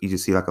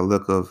just see like a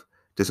look of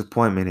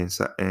disappointment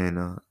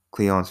in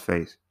Cleon's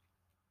face.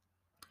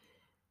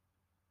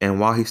 And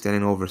while he's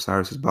standing over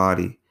Cyrus's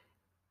body,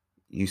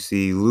 you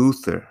see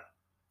Luther,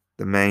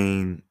 the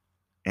main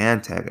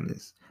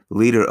antagonist,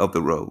 leader of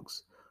the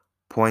Rogues,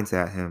 points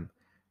at him,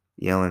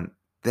 yelling,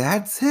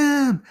 "That's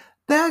him!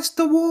 That's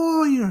the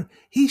warrior!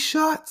 He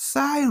shot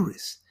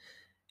Cyrus!"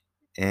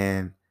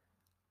 And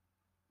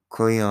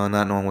Cleon,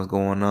 not knowing what's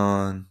going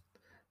on,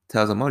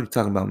 tells him, "What are you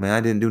talking about, man? I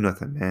didn't do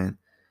nothing, man."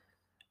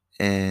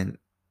 And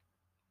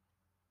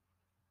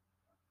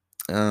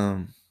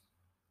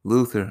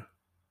Luther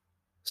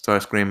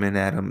starts screaming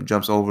at him,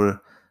 jumps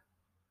over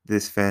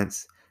this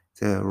fence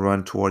to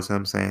run towards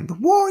him, saying, "The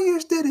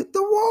Warriors did it!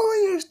 The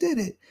Warriors did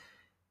it!"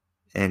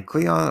 And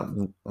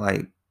Cleon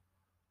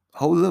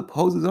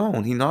holds his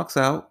own. He knocks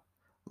out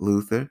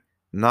Luther,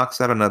 knocks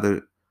out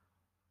another,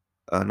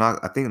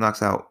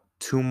 knocks out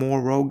two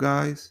more rogue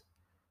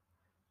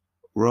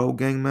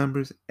gang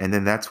members, and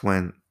then that's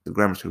when the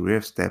Gramercy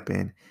Rift step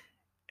in,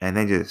 and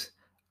they just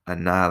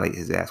annihilate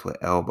his ass with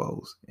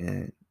elbows,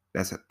 and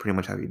that's pretty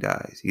much how he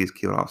dies. He gets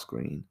killed off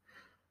screen.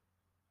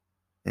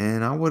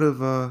 And I would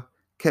have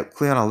kept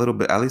Cleon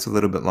at least a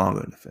little bit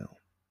longer in the film,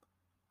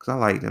 because I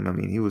liked him. I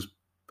mean, he was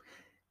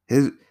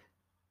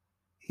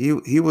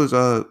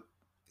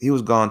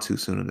gone too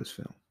soon in this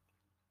film.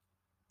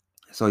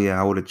 So yeah,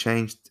 I would have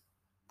changed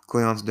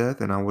Cleon's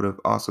death, and I would have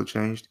also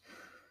changed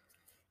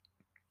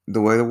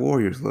the way the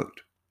Warriors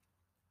looked.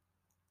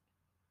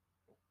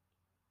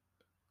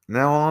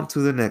 Now on to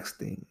the next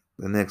thing,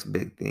 the next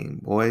big thing,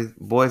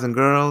 boys and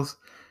girls.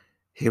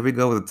 Here we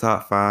go with the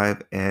top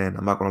 5, and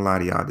I'm not gonna lie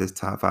to y'all, this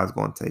top 5 is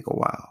gonna take a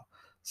while.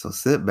 So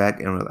sit back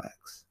and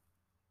relax.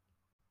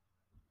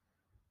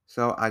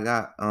 So I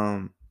got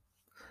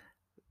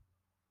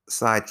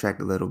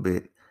sidetracked a little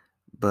bit,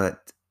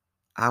 but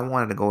I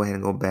wanted to go ahead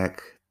and go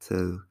back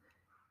to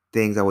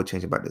things I would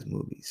change about this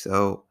movie.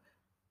 So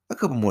a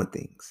couple more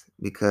things,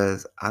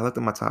 because I looked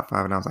at my top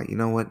 5 and I was like, you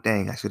know what?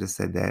 Dang, I should have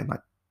said that. My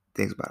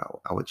things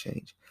about I would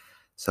change.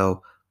 So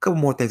a couple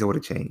more things I would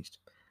have changed.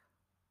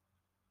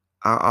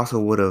 I also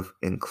would have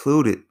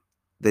included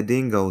the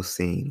dingo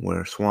scene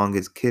where Swan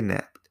gets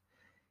kidnapped,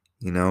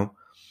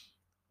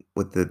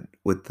 with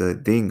the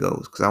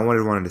dingoes, because I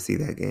wanted to see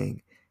that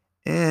gang.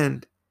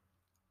 And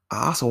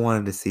I also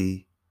wanted to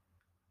see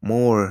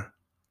more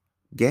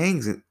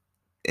gangs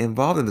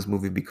involved in this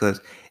movie,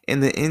 because in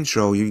the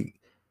intro you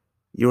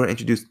were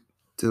introduced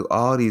to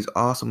all these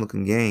awesome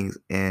looking gangs,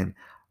 and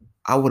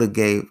I would have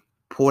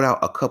pulled out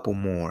a couple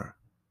more,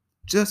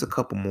 just a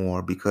couple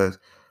more, because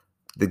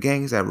the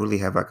gangs that really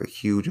have like a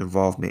huge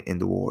involvement in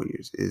the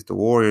Warriors is the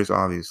Warriors.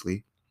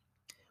 Obviously,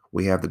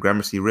 we have the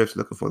Gramercy Rifts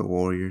looking for the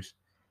Warriors.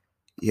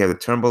 You have the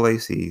Turnbull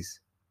ACs,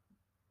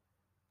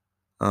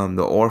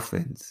 the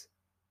Orphans.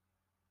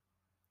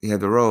 You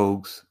have the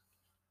Rogues.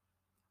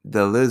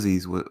 The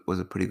Lizzies was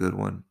a pretty good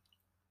one.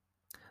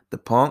 The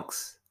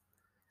Punks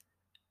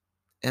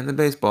and the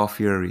Baseball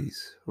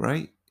Furies,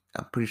 right?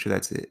 I'm pretty sure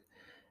that's it.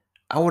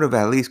 I would have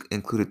at least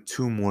included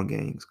 2 more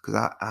gangs, because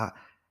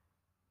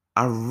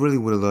I really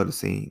would have loved to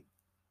see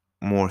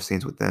more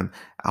scenes with them.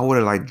 I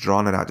would have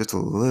drawn it out just a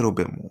little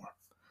bit more.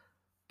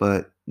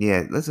 But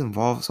yeah, let's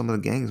involve some of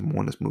the gangs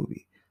more in this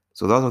movie.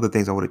 So those are the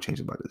things I would have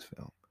changed about this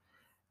film.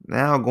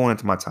 Now going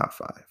into my top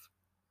 5.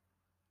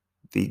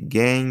 The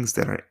gangs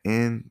that are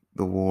in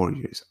the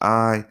Warriors.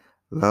 I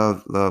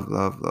love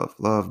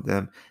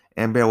them.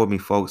 And bear with me,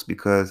 folks,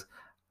 because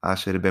I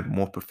should have been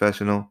more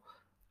professional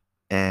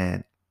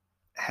and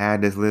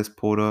had this list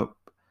pulled up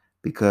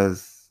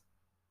because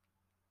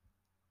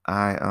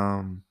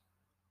I'm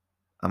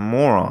a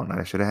moron.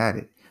 I should have had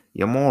it.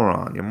 You're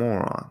moron. You're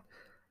moron.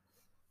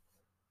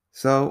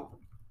 So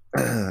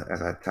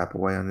as I tap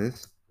away on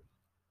this,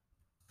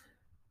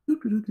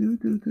 let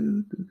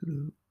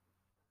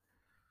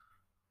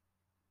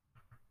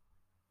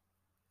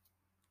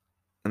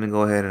me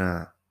go ahead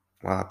and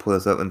while I pull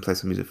this up and play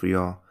some music for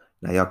y'all.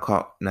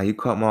 Now you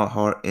caught my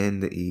heart in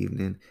the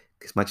evening.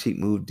 Cause my cheek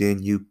moved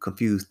in, you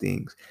confused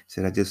things.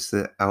 Said I just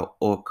set out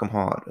or come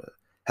harder.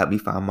 Help me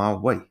find my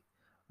way.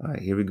 All right,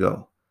 here we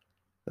go.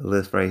 The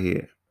list right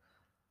here.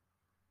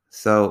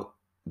 So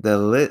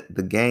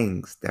the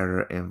gangs that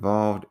are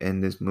involved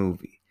in this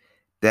movie,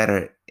 that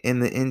are in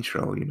the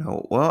intro,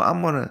 well,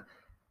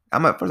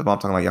 first of all, I'm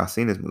talking about y'all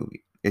seen this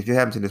movie. If you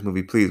haven't seen this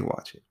movie, please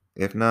watch it.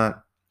 If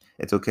not,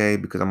 it's okay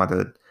because I'm about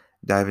to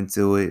dive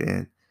into it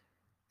and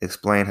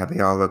explain how they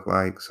all look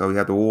like. So you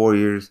have the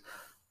Warriors,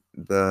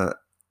 the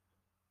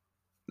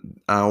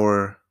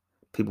our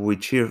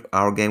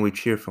our gang we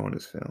cheer for in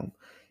this film.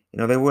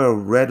 They wear a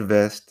red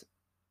vest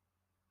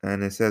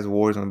and it says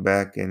Warriors on the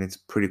back, and it's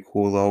pretty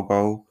cool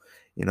logo.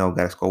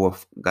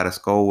 Got a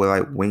skull with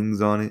like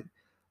wings on it,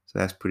 so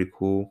that's pretty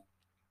cool.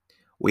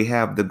 We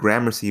have the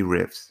Gramercy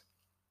Riffs,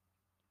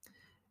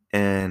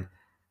 and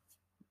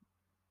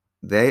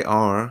they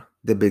are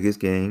the biggest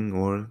gang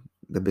or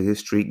the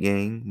biggest street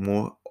gang,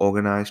 more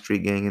organized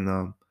street gang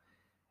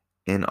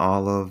in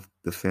all of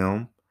the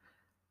film.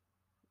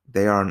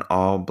 They are an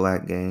all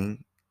black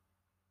gang.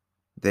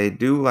 They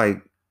do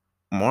like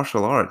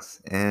martial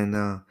arts,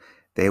 and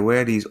they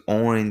wear these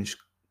orange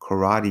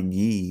karate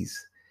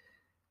gis,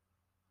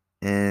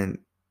 and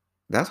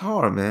that's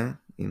hard, man.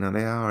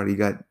 They hard.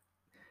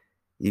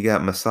 You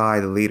got Masai,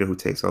 the leader, who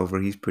takes over.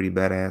 He's pretty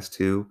badass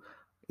too.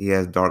 He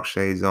has dark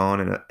shades on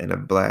and a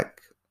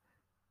black,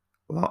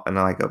 and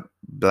like a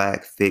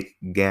black thick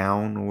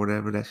gown or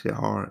whatever. That shit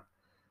hard.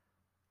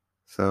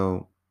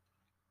 So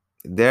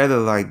they're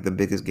the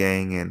biggest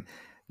gang, and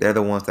they're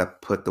the ones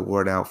that put the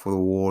word out for the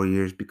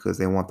Warriors because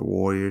they want the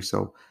Warriors.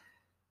 So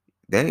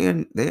they're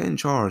in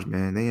charge,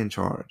 man. They in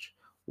charge.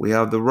 We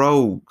have the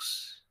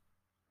Rogues.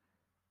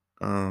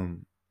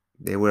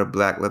 They wear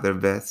black leather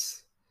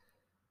vests.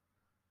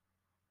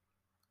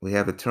 We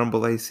have the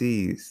Turnbull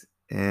ACs,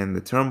 and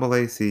the Turnbull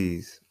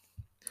ACs,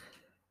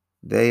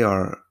 they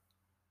are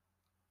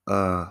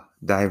a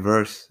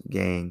diverse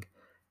gang.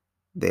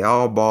 They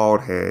all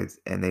bald heads,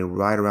 and they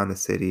ride around the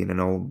city in an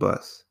old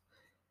bus.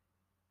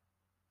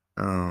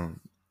 And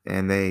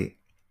they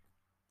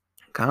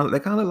kind of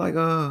like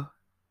I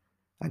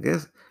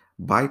guess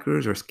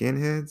bikers or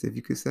skinheads, if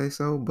you could say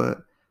so.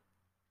 But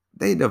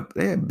they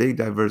a big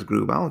diverse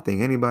group. I don't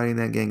think anybody in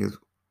that gang is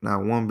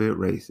not one bit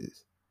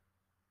racist.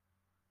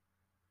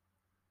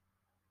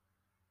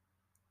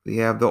 We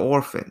have the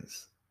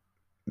Orphans.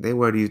 They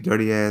wear these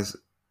dirty ass,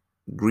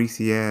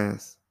 greasy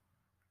ass,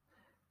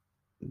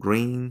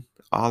 green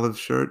olive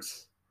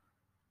shirts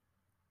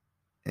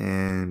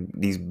and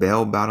these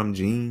bell bottom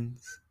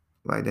jeans.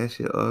 Like that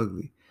shit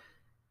ugly.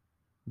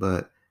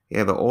 But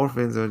yeah, the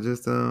Orphans are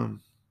just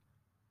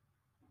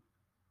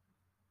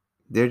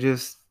they're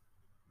just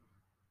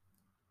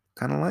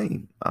kind of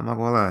lame. I'm not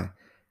gonna lie.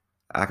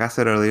 Like I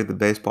said earlier, the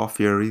Baseball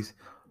Furies,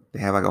 they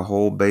have like a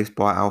whole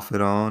baseball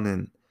outfit on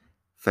and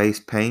face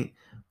paint.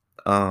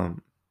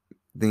 Um,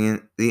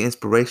 the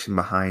inspiration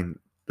behind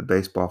the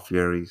Baseball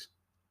Furies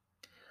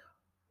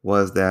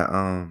was that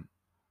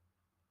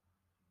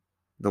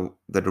the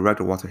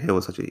director Walter Hill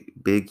was such a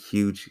big,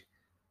 huge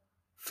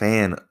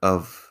fan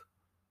of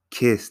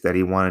Kiss that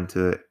he wanted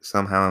to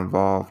somehow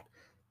involve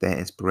that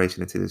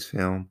inspiration into this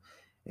film,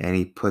 and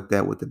he put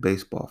that with the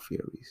Baseball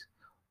Furies.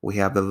 We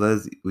have the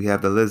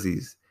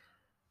Lizzies,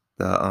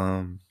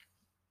 the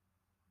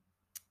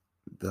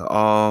the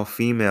all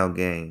female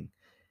gang,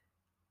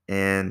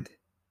 and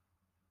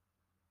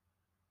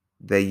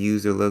they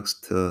use their looks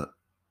to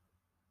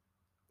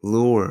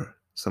lure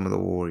some of the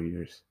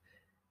warriors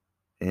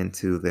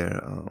into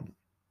their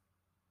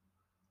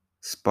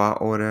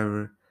spot or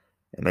whatever,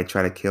 and they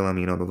try to kill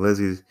them. The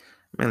Lizzies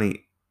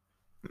mainly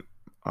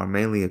are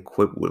mainly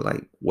equipped with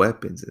like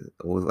weapons,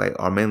 or like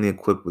are mainly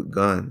equipped with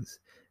guns,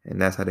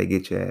 and that's how they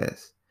get your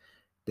ass.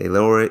 They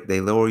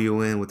lower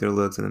you in with their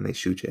looks, and then they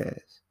shoot your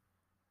ass.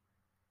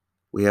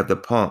 We have the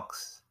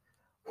punks,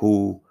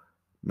 who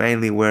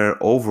mainly wear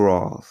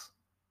overalls,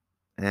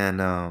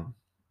 and and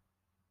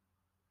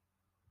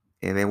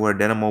they wear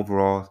denim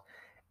overalls.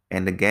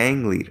 And the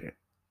gang leader,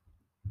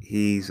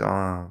 he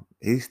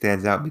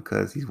stands out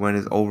because he's wearing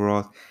his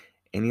overalls,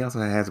 and he also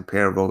has a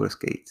pair of roller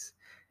skates,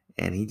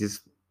 and he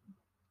just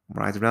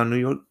rides around New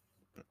York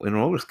in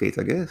roller skates,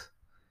 I guess.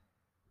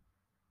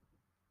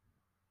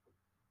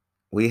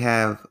 We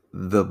have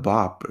the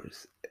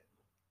Boppers.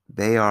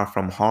 They are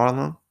from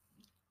Harlem,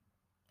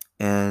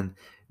 and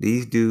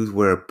these dudes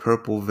wear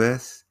purple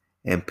vests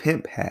and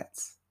pimp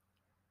hats.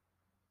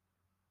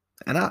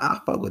 And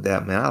I fuck with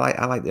that, man.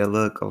 I like their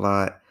look a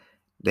lot.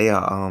 They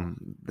are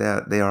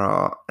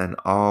an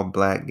all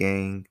black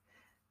gang.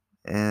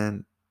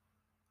 And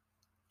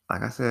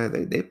like I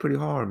said, they pretty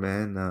hard,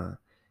 man.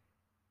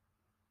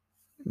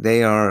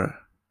 They are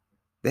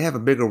they have a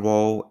bigger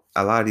role.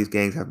 A lot of these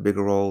gangs have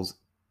bigger roles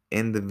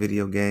in the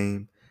video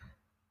game.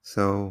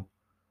 So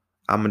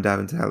I'm gonna dive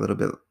into that a little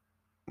bit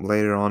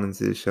later on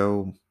into the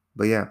show.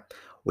 But yeah,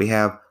 we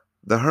have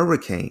the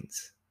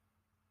Hurricanes.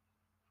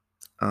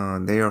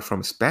 They are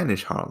from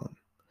Spanish Harlem,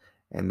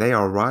 and they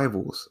are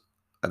rivals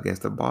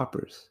against the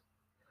Boppers.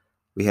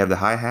 We have the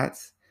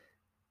Hi-Hats.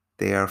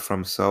 They are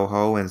from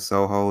Soho, and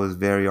Soho is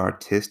very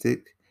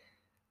artistic.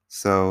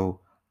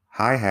 So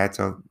hi-hats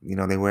are,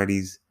 they wear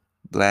these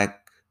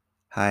black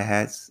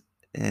hi-hats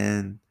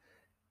and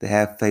they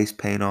have face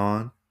paint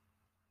on.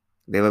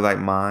 They look like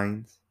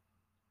mines.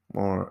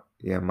 Or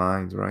yeah,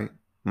 mines, right?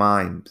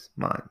 Mimes.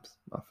 My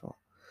fault.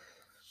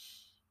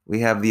 We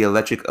have the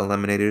electric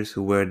eliminators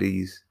who wear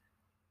these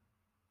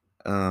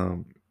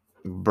um,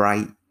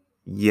 bright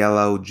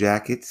yellow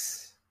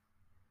jackets.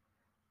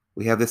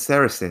 We have the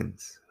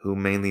Saracens who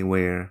mainly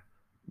wear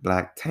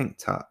black tank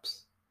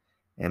tops,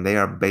 and they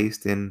are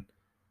based in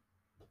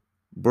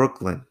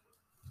Brooklyn.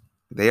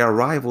 They are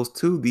rivals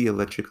to the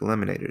Electric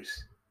Eliminators.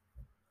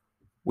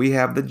 We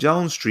have the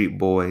Jones Street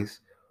Boys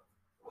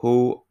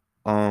who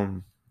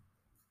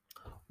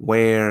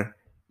wear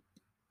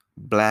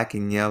black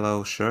and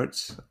yellow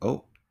shirts.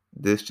 Oh,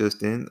 this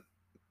just in.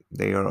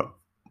 They are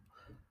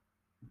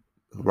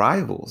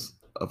rivals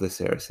of the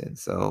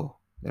Saracens, so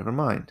never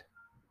mind.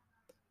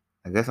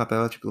 I guess not the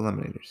Electric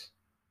Eliminators.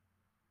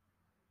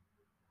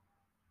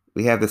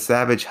 We have the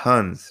Savage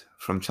Huns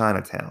from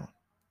Chinatown.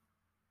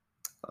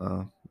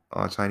 Uh,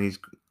 our Chinese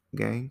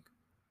gang.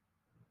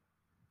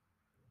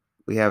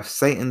 We have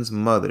Satan's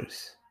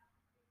Mothers.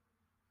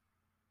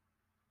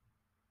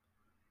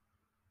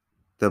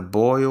 The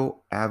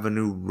Boyle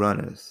Avenue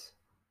Runners.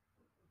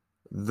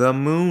 The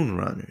Moon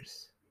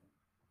Runners.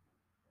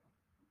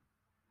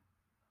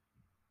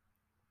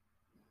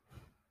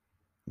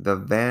 The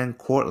Van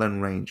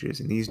Cortlandt Rangers.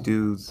 And these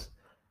dudes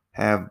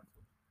have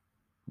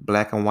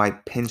black and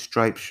white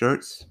pinstripe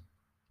shirts.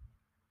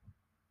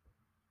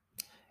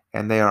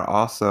 And they are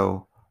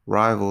also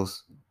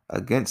rivals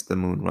against the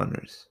Moon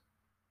Runners.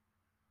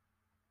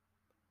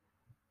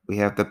 We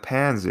have the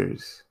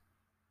Panzers.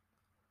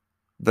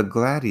 The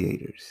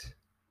Gladiators.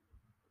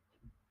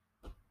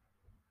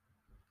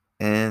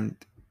 And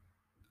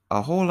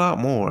a whole lot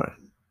more.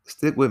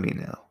 Stick with me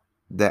now.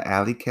 The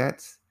Alley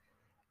Cats.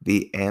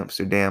 The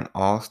Amsterdam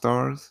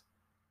All-Stars.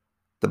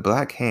 The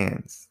Black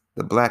Hands.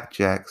 The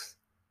Blackjacks.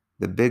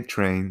 The Big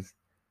Trains.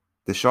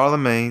 The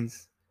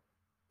Charlemagnes.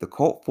 The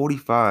Colt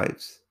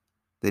 45s.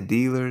 The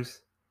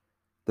Dealers.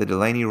 The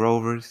Delaney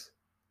Rovers.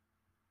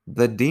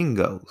 The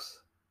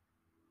Dingoes.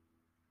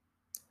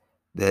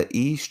 The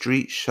E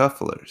Street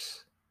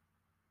Shufflers.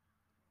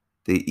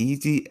 The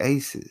Easy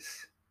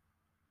Aces.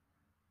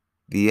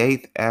 The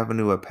 8th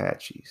Avenue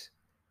Apaches.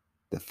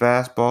 The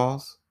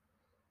Fastballs.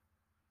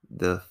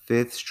 The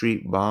 5th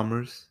Street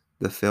Bombers.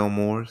 The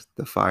Fillmores.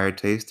 The Fire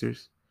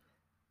Tasters.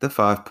 The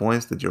 5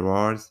 Points. The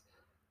Gerards.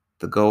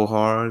 The Go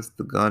Hards.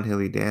 The Gun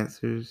Hill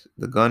Dancers.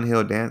 The Gun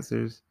Hill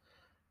Dancers.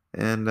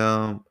 And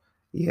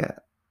yeah,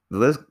 the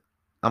list.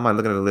 I'm not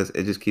looking at the list.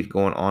 It just keeps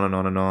going on and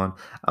on and on.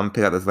 I'm gonna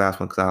pick out this last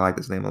one because I like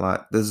this name a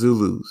lot. The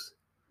Zulus,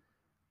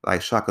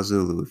 like Shaka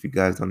Zulu. If you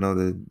guys don't know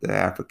the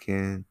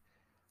African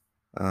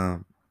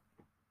um,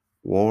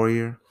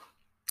 warrior,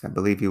 I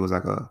believe he was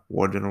like a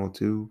war general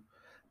too,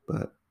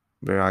 but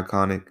very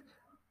iconic.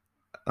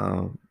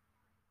 Um,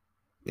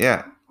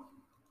 yeah.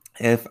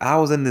 If I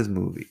was in this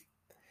movie,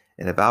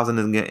 and if I was in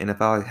this game, and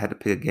if I had to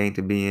pick a game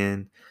to be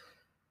in,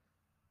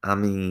 I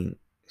mean,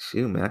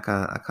 shoot, man, I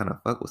kind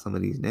of fuck with some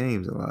of these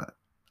names a lot.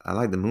 I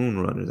like the Moon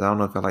Runners. I don't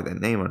know if I like that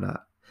name or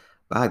not,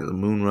 but I like the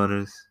Moon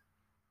Runners.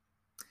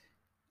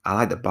 I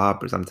like the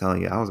Boppers. I'm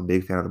telling you, I was a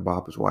big fan of the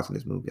Boppers watching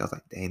this movie. I was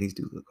like, dang, these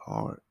dudes look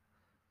hard.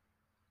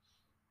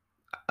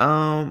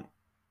 Um,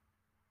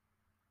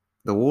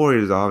 the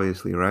Warriors,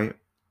 obviously, right?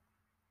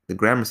 The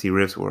Gramercy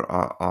riffs were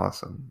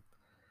awesome,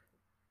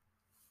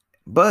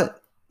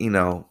 but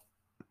I'm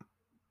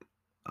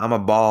a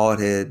bald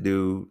head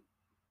dude.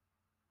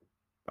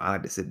 I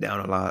like to sit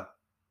down a lot,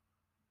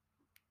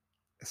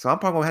 so I'm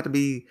probably gonna have to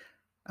be.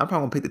 I'm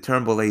probably gonna pick the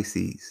Turnbull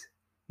ACs.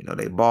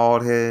 They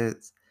bald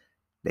heads.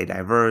 They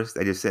diverse.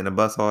 They just sit in the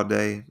bus all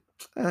day.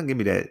 Give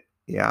me that.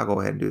 Yeah, I'll go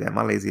ahead and do that.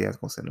 My lazy ass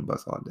gonna sit in the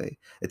bus all day.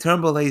 The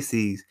Turnbull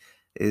ACs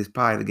is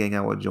probably the gang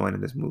I would join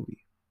in this movie.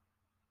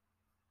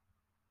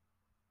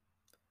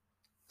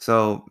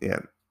 So yeah,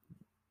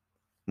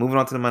 moving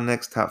on to my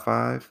next top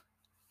 5.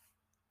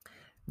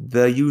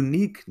 The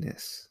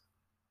uniqueness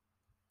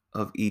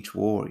of each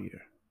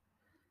warrior.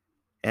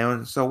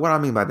 And so what I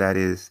mean by that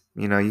is,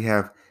 you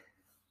have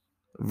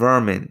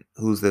Vermin,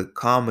 who's the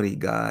comedy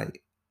guy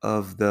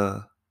of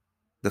the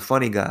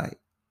funny guy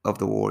of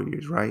the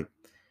warriors, right?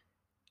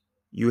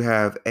 You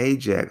have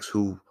Ajax,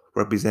 who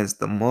represents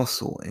the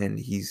muscle, and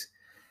he's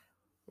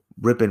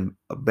ripping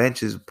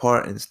benches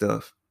apart and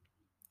stuff.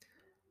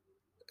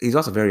 He's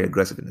also very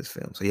aggressive in this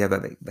film. So you have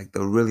that like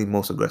the really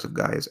most aggressive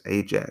guy is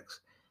Ajax.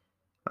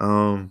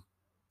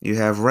 You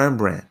have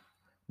Rembrandt,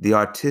 the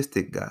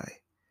artistic guy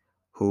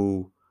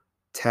who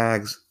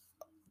tags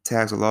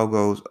tags the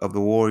logos of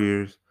the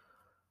Warriors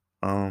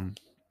um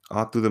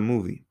all through the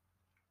movie.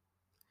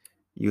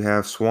 You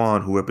have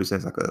Swan, who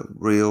represents like a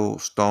real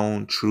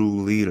stone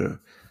true leader.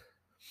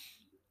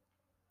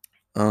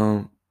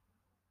 Um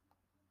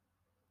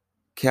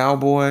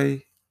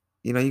Cowboy,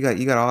 you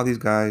got all these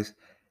guys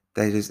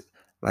that just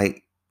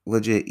like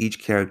legit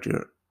each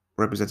character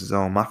represents his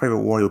own. My favorite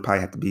warrior would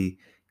probably have to be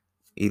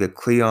either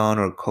Cleon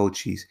or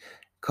Cochise.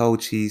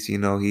 Cochise, he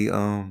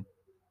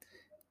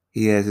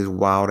has his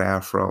wild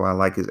afro. I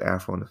like his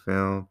afro in the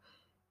film.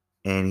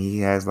 And he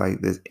has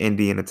like this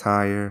Indian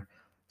attire.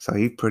 So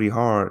he's pretty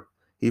hard.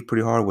 He's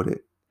pretty hard with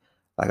it.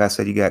 Like I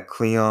said, you got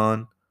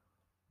Cleon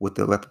with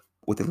the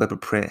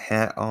leopard print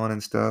hat on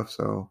and stuff.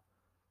 So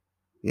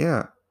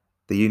yeah,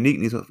 the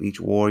uniqueness of each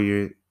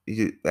warrior,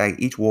 like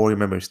each warrior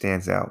member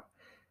stands out,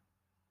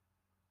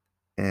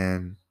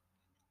 and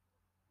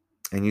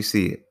you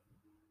see it.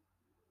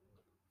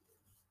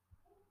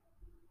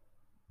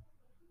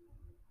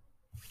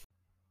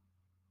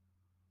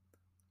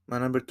 My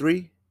number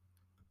three,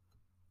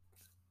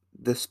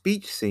 the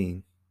speech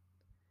scene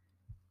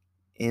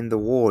in the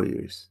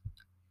Warriors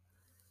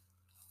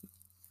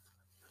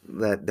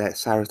that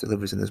Cyrus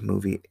delivers in this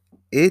movie.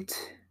 It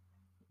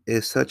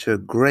is such a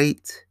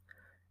great,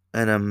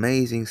 an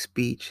amazing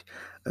speech,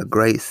 a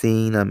great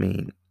scene. I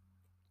mean,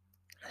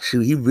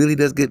 shoot, he really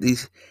does get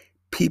these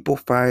people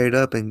fired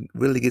up and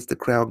really gets the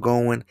crowd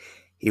going.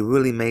 He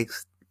really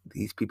makes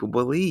these people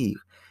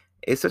believe.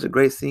 It's such a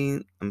great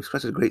scene. I mean,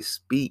 such a great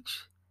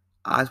speech.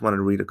 I just wanted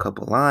to read a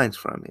couple lines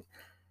from it.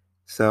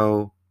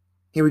 So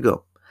here we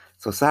go.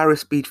 So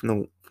Cyrus' speech from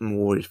the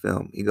Warriors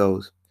film. He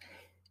goes,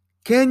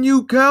 "Can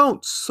you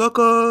count,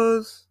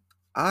 suckers?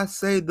 I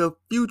say the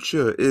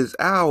future is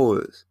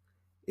ours.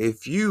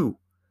 If you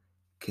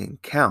can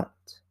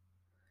count."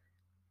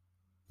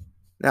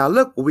 Now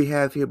look what we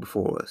have here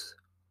before us.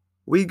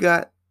 We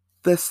got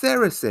the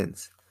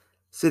Saracens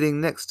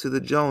sitting next to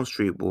the Jones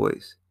Street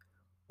Boys.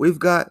 We've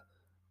got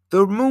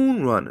the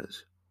Moon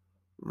Runners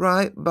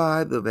right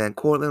by the Van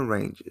Cortlandt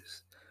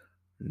Rangers.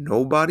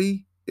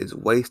 Nobody is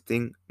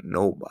wasting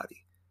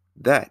nobody.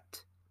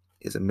 That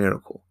is a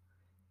miracle.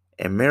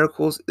 And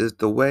miracles is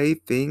the way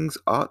things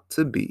ought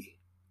to be.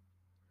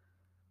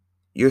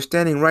 You're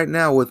standing right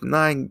now with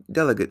 9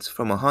 delegates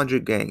from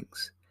 100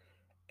 gangs,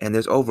 and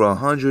there's over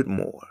 100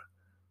 more.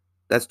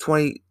 That's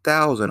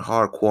 20,000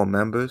 hardcore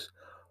members,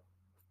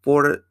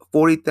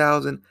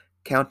 40,000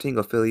 counting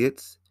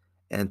affiliates,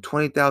 and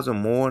 20,000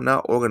 more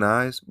not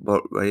organized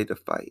but ready to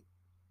fight.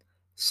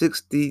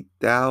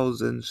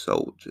 60,000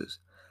 soldiers.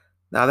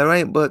 Now, there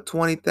ain't but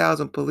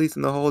 20,000 police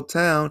in the whole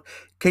town.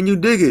 Can you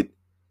dig it?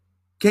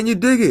 Can you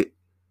dig it?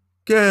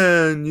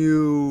 Can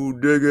you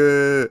dig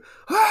it?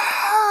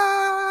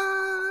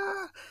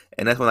 Ah!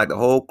 And that's when like the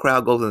whole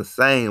crowd goes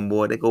insane,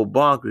 boy. They go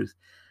bonkers.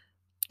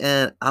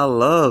 And I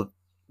love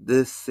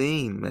this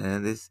scene,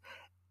 man.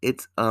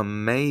 It's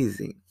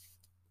amazing.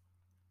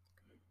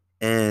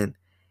 And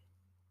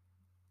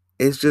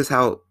it's just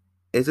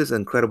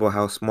incredible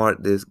how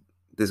smart this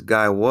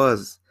guy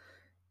was.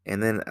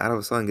 And then out of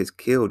a sudden gets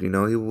killed. He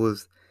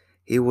was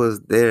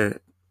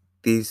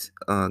these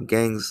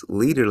gangs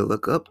leader to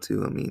look up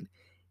to. I mean,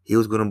 he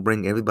was gonna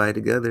bring everybody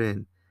together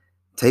and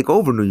take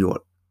over New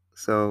York.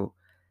 So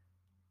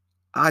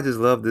I just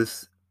love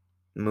this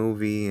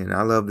movie, and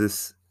I love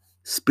this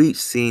speech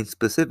scene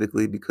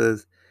specifically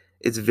because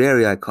it's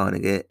very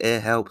iconic.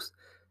 It helps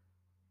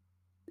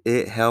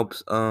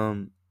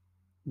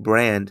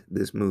brand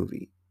this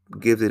movie,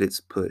 gives it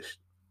its push.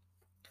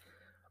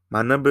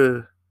 My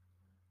number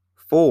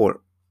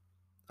 4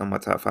 on my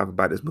top 5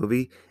 about this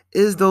movie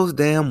is those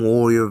damn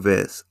warrior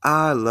vests.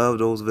 I love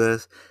those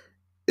vests.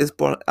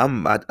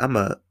 I'm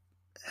a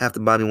have to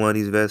buy me one of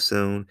these vests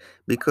soon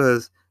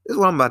because this is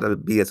what I'm about to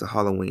be as a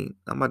Halloween.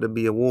 I'm about to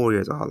be a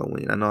warrior as a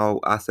Halloween. I know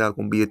I said I was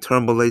gonna be a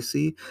Turnbull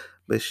AC,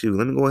 but shoot,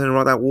 let me go ahead and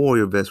rock that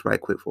warrior vest right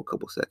quick for a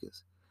couple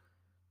seconds.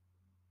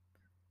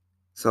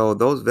 So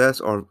those vests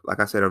are, like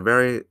I said, are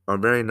very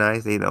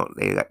nice.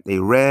 They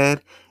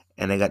red,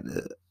 and they got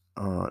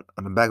on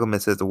the back of them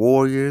it says the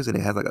Warriors, and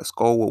it has like a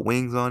skull with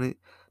wings on it.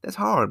 That's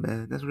hard,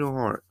 man. That's real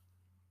hard.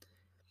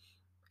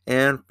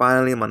 And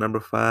finally, my number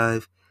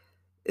 5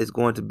 is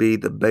going to be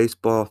the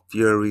Baseball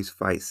Furies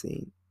fight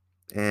scene,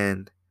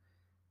 and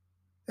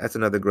that's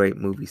another great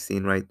movie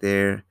scene right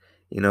there.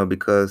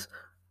 Because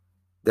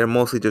they're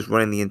mostly just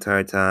running the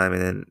entire time,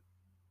 and then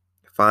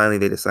finally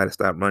they decide to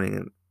stop running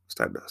and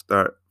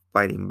start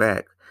fighting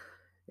back,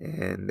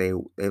 and they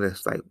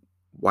just like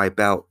wipe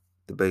out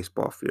the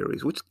Baseball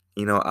Furies, which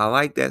I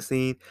like that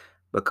scene,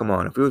 but come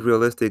on, if it was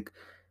realistic,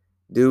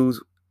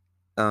 dudes,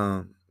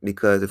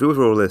 because if it was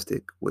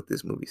realistic with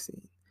this movie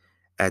scene,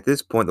 at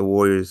this point the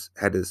Warriors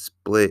had to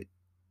split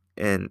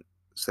and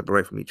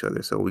separate from each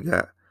other. So we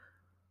got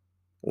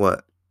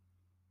what,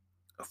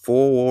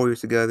 4 Warriors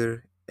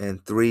together,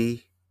 and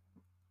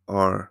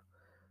are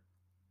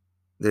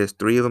there's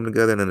 3 of them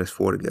together, and then there's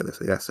 4 together.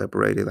 So they got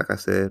separated, like I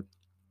said.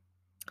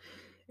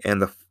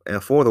 And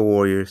for the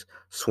Warriors,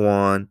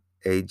 Swan,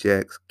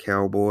 Ajax,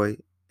 Cowboy,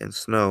 and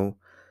Snow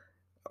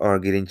are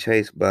getting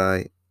chased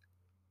by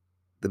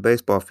the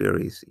baseball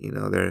Furies.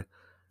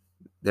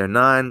 They're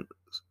nine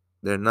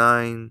they're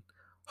nine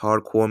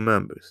hardcore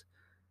members,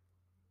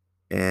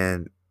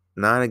 and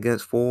 9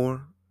 against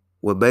 4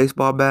 with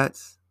baseball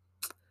bats,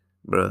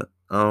 bruh.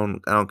 I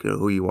don't care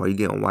who you are. You're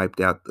getting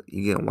wiped out.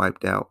 You're getting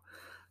wiped out.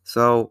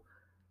 So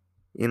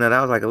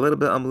that was like a little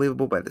bit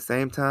unbelievable, but at the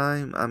same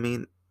time, I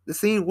mean, the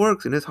scene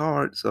works and it's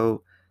hard.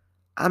 So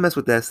I mess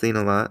with that scene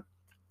a lot.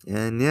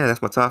 And yeah,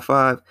 that's my top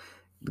five.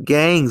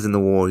 Gangs in the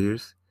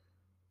Warriors,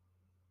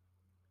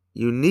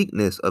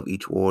 uniqueness of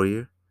each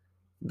warrior,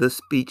 the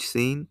speech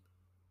scene,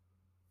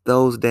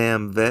 those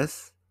damn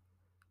vests,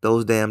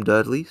 those damn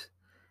Dudleys,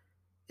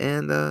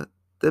 and the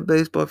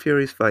baseball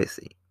Furies fight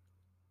scene.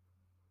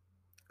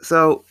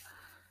 So,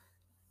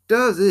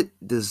 does it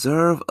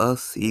deserve a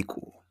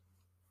sequel?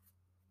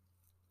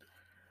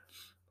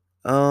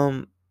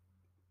 Um,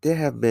 there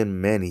have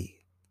been many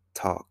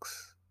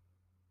talks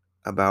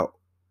about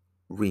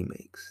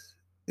remakes.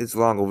 It's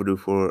long overdue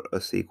for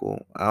a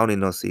sequel. I don't need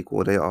no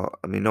sequel. They all,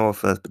 I mean, no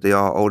offense, but they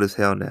all old as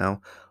hell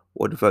now.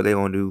 What the fuck they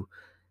gonna do?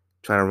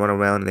 Trying to run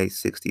around in their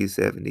 60s,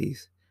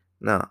 70s?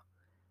 Nah,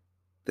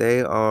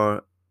 they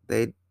are,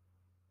 they,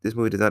 this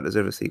movie does not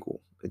deserve a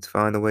sequel. It's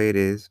fine the way it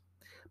is.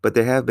 But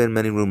there have been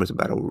many rumors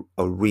about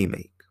a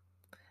remake.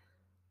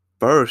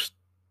 First,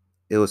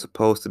 it was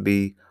supposed to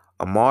be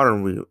a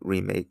modern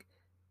remake,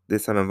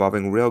 this time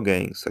involving real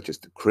gangs such as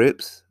the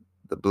Crips,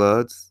 the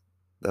Bloods,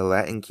 the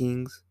Latin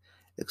Kings,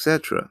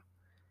 etc.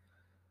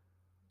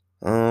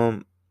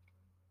 Um,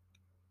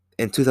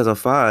 in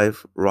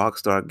 2005,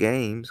 Rockstar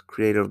Games,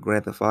 creator of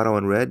Grand Theft Auto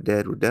and Red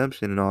Dead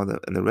Redemption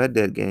and the Red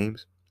Dead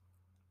games,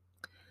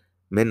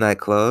 Midnight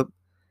Club,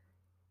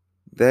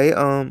 they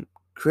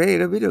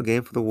created a video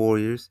game for the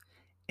Warriors,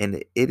 and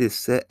it is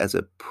set as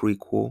a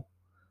prequel,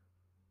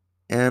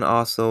 and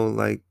also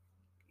like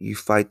you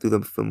fight through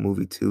the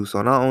movie too.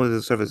 So not only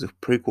does it serve as a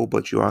prequel,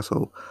 but you're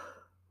also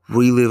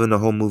reliving the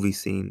whole movie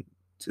scene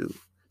too.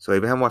 So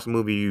if you haven't watched the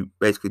movie, you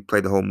basically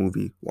play the whole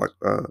movie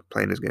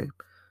playing this game.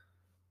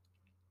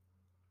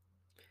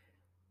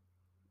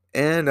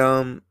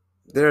 And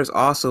there's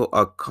also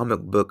a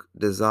comic book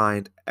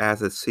designed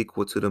as a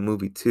sequel to the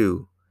movie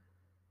too.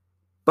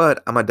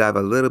 But I'm gonna dive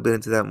a little bit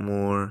into that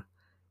more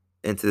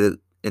into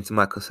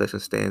my concession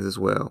stands as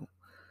well.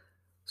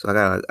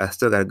 So I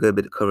still got a good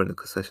bit to cover in the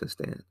concession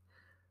stand.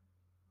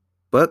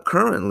 But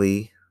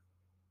currently,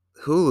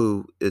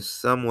 Hulu is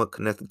somewhat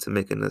connected to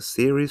making a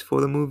series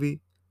for the movie.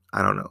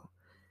 I don't know.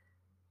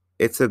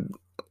 It's a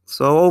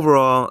so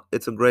overall,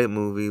 it's a great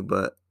movie,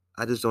 but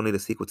I just don't need a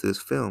sequel to this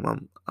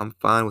film. I'm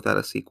fine without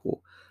a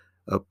sequel.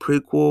 A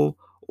prequel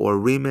or a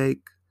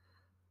remake,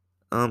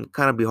 kind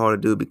of be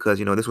hard to do because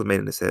this was made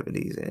in the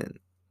 70s, and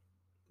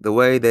the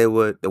way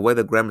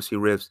the Gramercy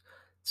riffs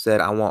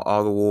said, "I want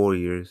all the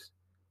warriors,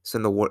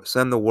 send the word,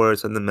 send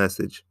the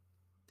message."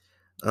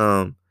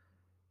 Um,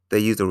 they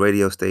used a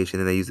radio station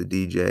and they used a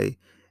DJ,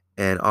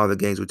 and all the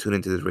gangs would tune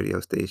into this radio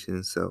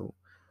station. So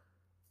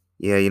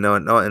yeah,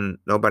 and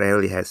nobody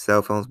really had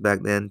cell phones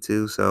back then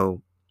too.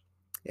 So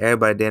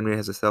everybody damn near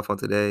has a cell phone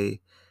today.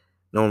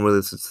 No one really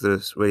listens to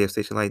this radio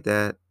station like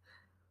that.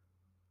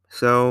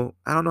 So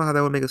I don't know how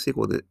that would make a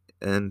sequel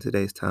in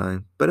today's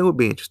time, but it would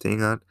be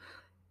interesting.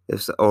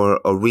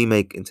 Or a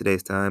remake in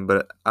today's time,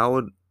 but I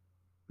would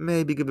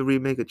maybe give the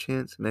remake a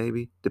chance.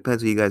 Maybe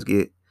depends who you guys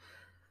get,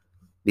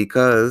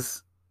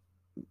 because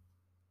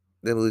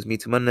that leads me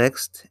to my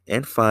next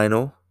and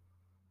final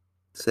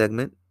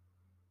segment,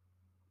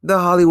 the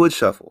Hollywood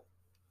Shuffle.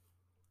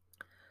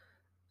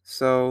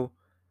 So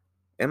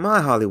in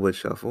my Hollywood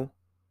Shuffle,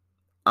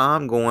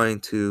 I'm going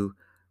to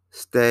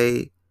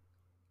stay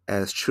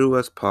as true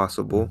as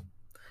possible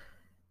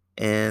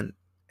and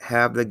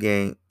have the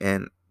game,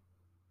 and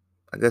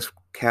I guess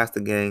cast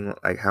the game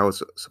like how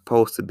it's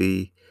supposed to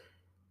be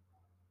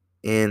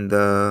in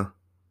the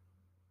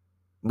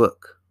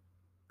book.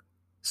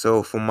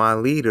 So for my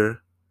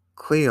leader,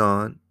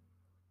 Cleon,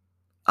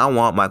 I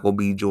want Michael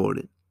B.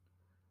 Jordan.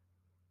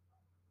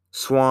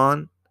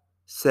 Swan,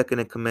 second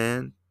in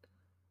command,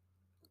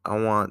 I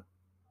want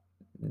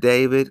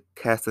David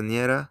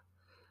Castaneda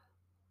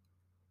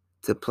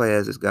to play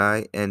as this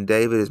guy, and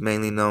David is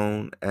mainly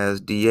known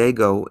as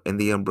Diego in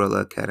the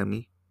Umbrella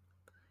Academy.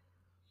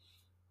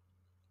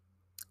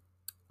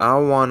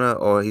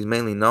 Or he's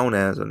mainly known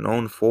as, or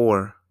known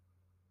for,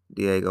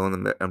 Diego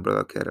in the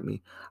Umbrella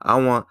Academy. I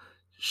want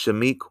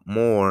Shameik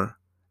Moore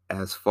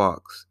as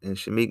Fox. And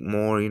Shameik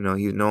Moore,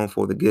 he's known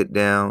for the Get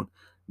Down,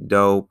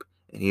 Dope,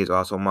 and he is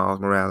also Miles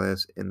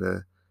Morales in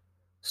the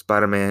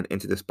Spider-Man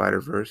Into the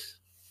Spider-Verse.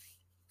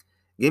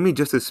 Give me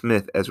Justice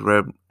Smith as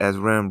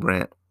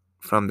Rembrandt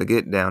from the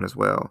Get Down as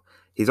well.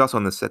 He's also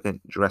in the second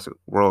Jurassic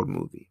World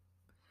movie.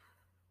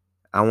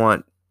 I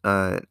want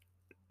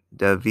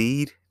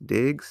Daveed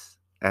Diggs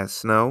as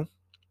Snow.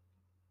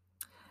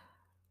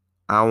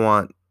 I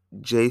want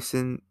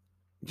Jason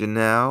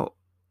Janelle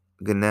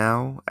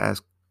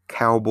as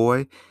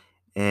Cowboy,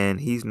 and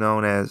he's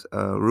known as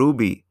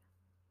Ruby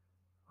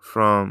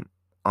from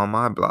On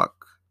My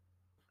Block.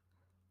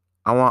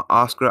 I want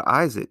Oscar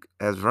Isaac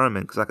as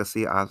Vermin because I can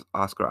see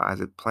Oscar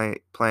Isaac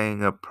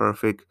playing a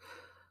perfect,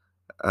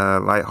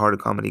 lighthearted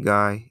comedy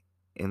guy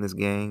in this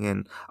gang.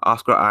 And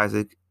Oscar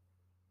Isaac,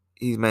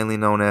 he's mainly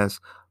known as,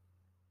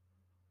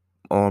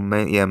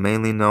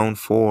 mainly known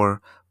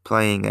for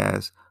playing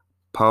as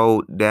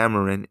Poe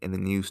Dameron in the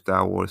new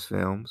Star Wars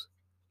films.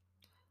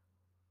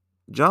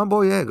 John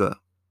Boyega,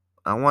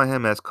 I want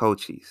him as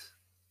Cochise.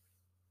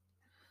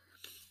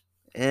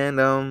 And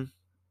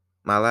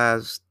my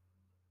last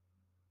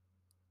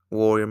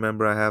warrior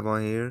member I have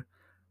on here,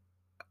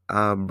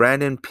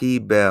 Brandon P.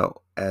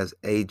 Bell as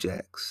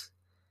Ajax.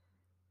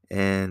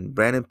 And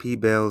Brandon P.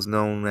 Bell is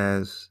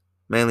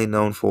mainly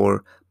known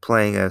for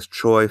playing as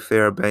Troy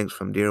Fairbanks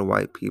from Dear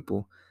White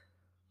People.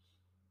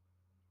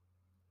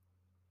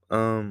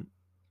 Um,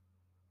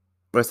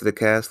 Rest of the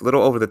cast, a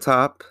little over the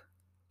top,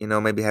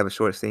 maybe have a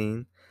short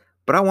scene.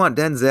 But I want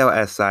Denzel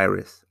as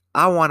Cyrus.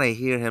 I want to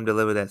hear him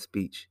deliver that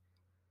speech.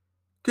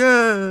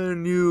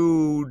 Can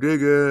you dig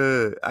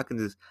it?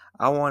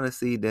 I want to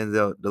see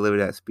Denzel deliver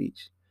that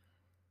speech.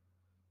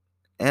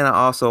 And I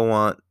also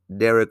want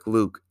Derek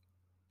Luke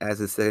as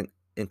his second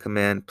in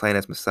command playing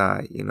as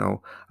Messiah.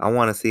 I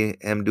want to see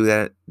him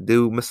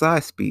do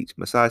Messiah speech.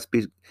 Messiah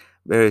speech,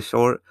 very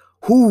short.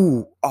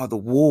 Who are the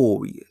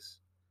warriors?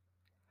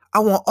 I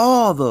want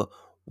all the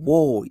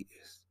warriors.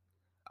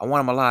 I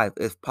want them alive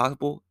if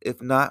possible,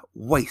 if not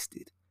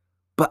wasted.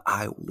 But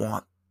I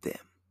want them.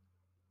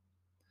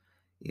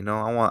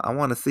 I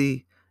want to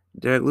see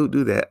Derek Luke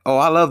do that. Oh,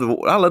 I love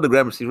the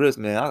Gramercy Riffs,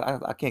 man.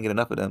 I can't get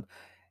enough of them.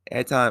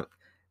 Every time,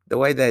 the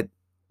way that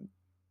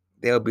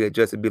they'll be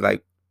adjusted, be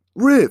like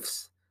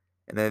riffs,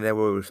 and then they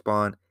will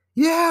respond,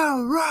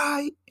 "Yeah,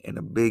 right," in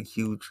a big,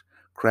 huge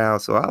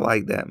crowd. So I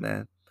like that,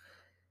 man.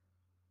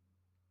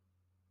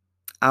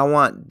 I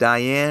want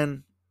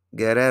Diane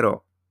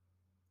Guerrero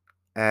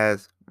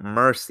as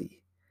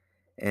Mercy,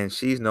 and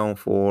she's known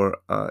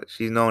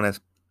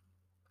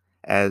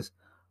as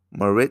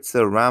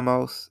Maritza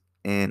Ramos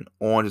in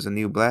Orange Is the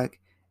New Black,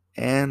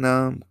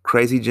 and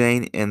Crazy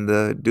Jane in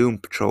the Doom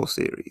Patrol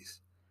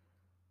series.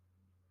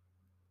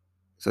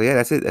 So yeah,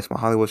 that's it. That's my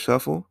Hollywood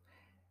Shuffle.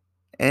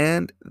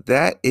 And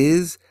that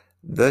is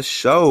the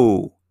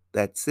show.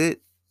 That's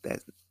it.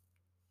 That's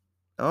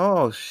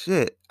Oh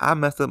shit. I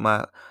messed up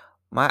my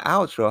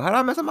outro. How did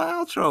I mess up my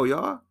outro,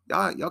 y'all?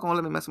 Y'all gonna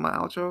let me mess up my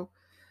outro?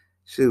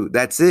 Shoot,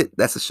 that's it.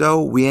 That's the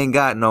show. We ain't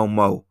got no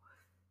more.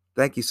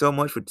 Thank you so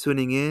much for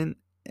tuning in,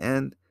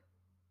 and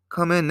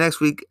come in next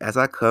week as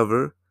I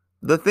cover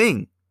The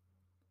Thing.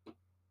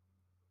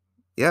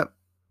 Yep.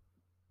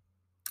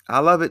 I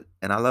love it,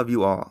 and I love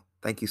you all.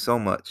 Thank you so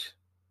much.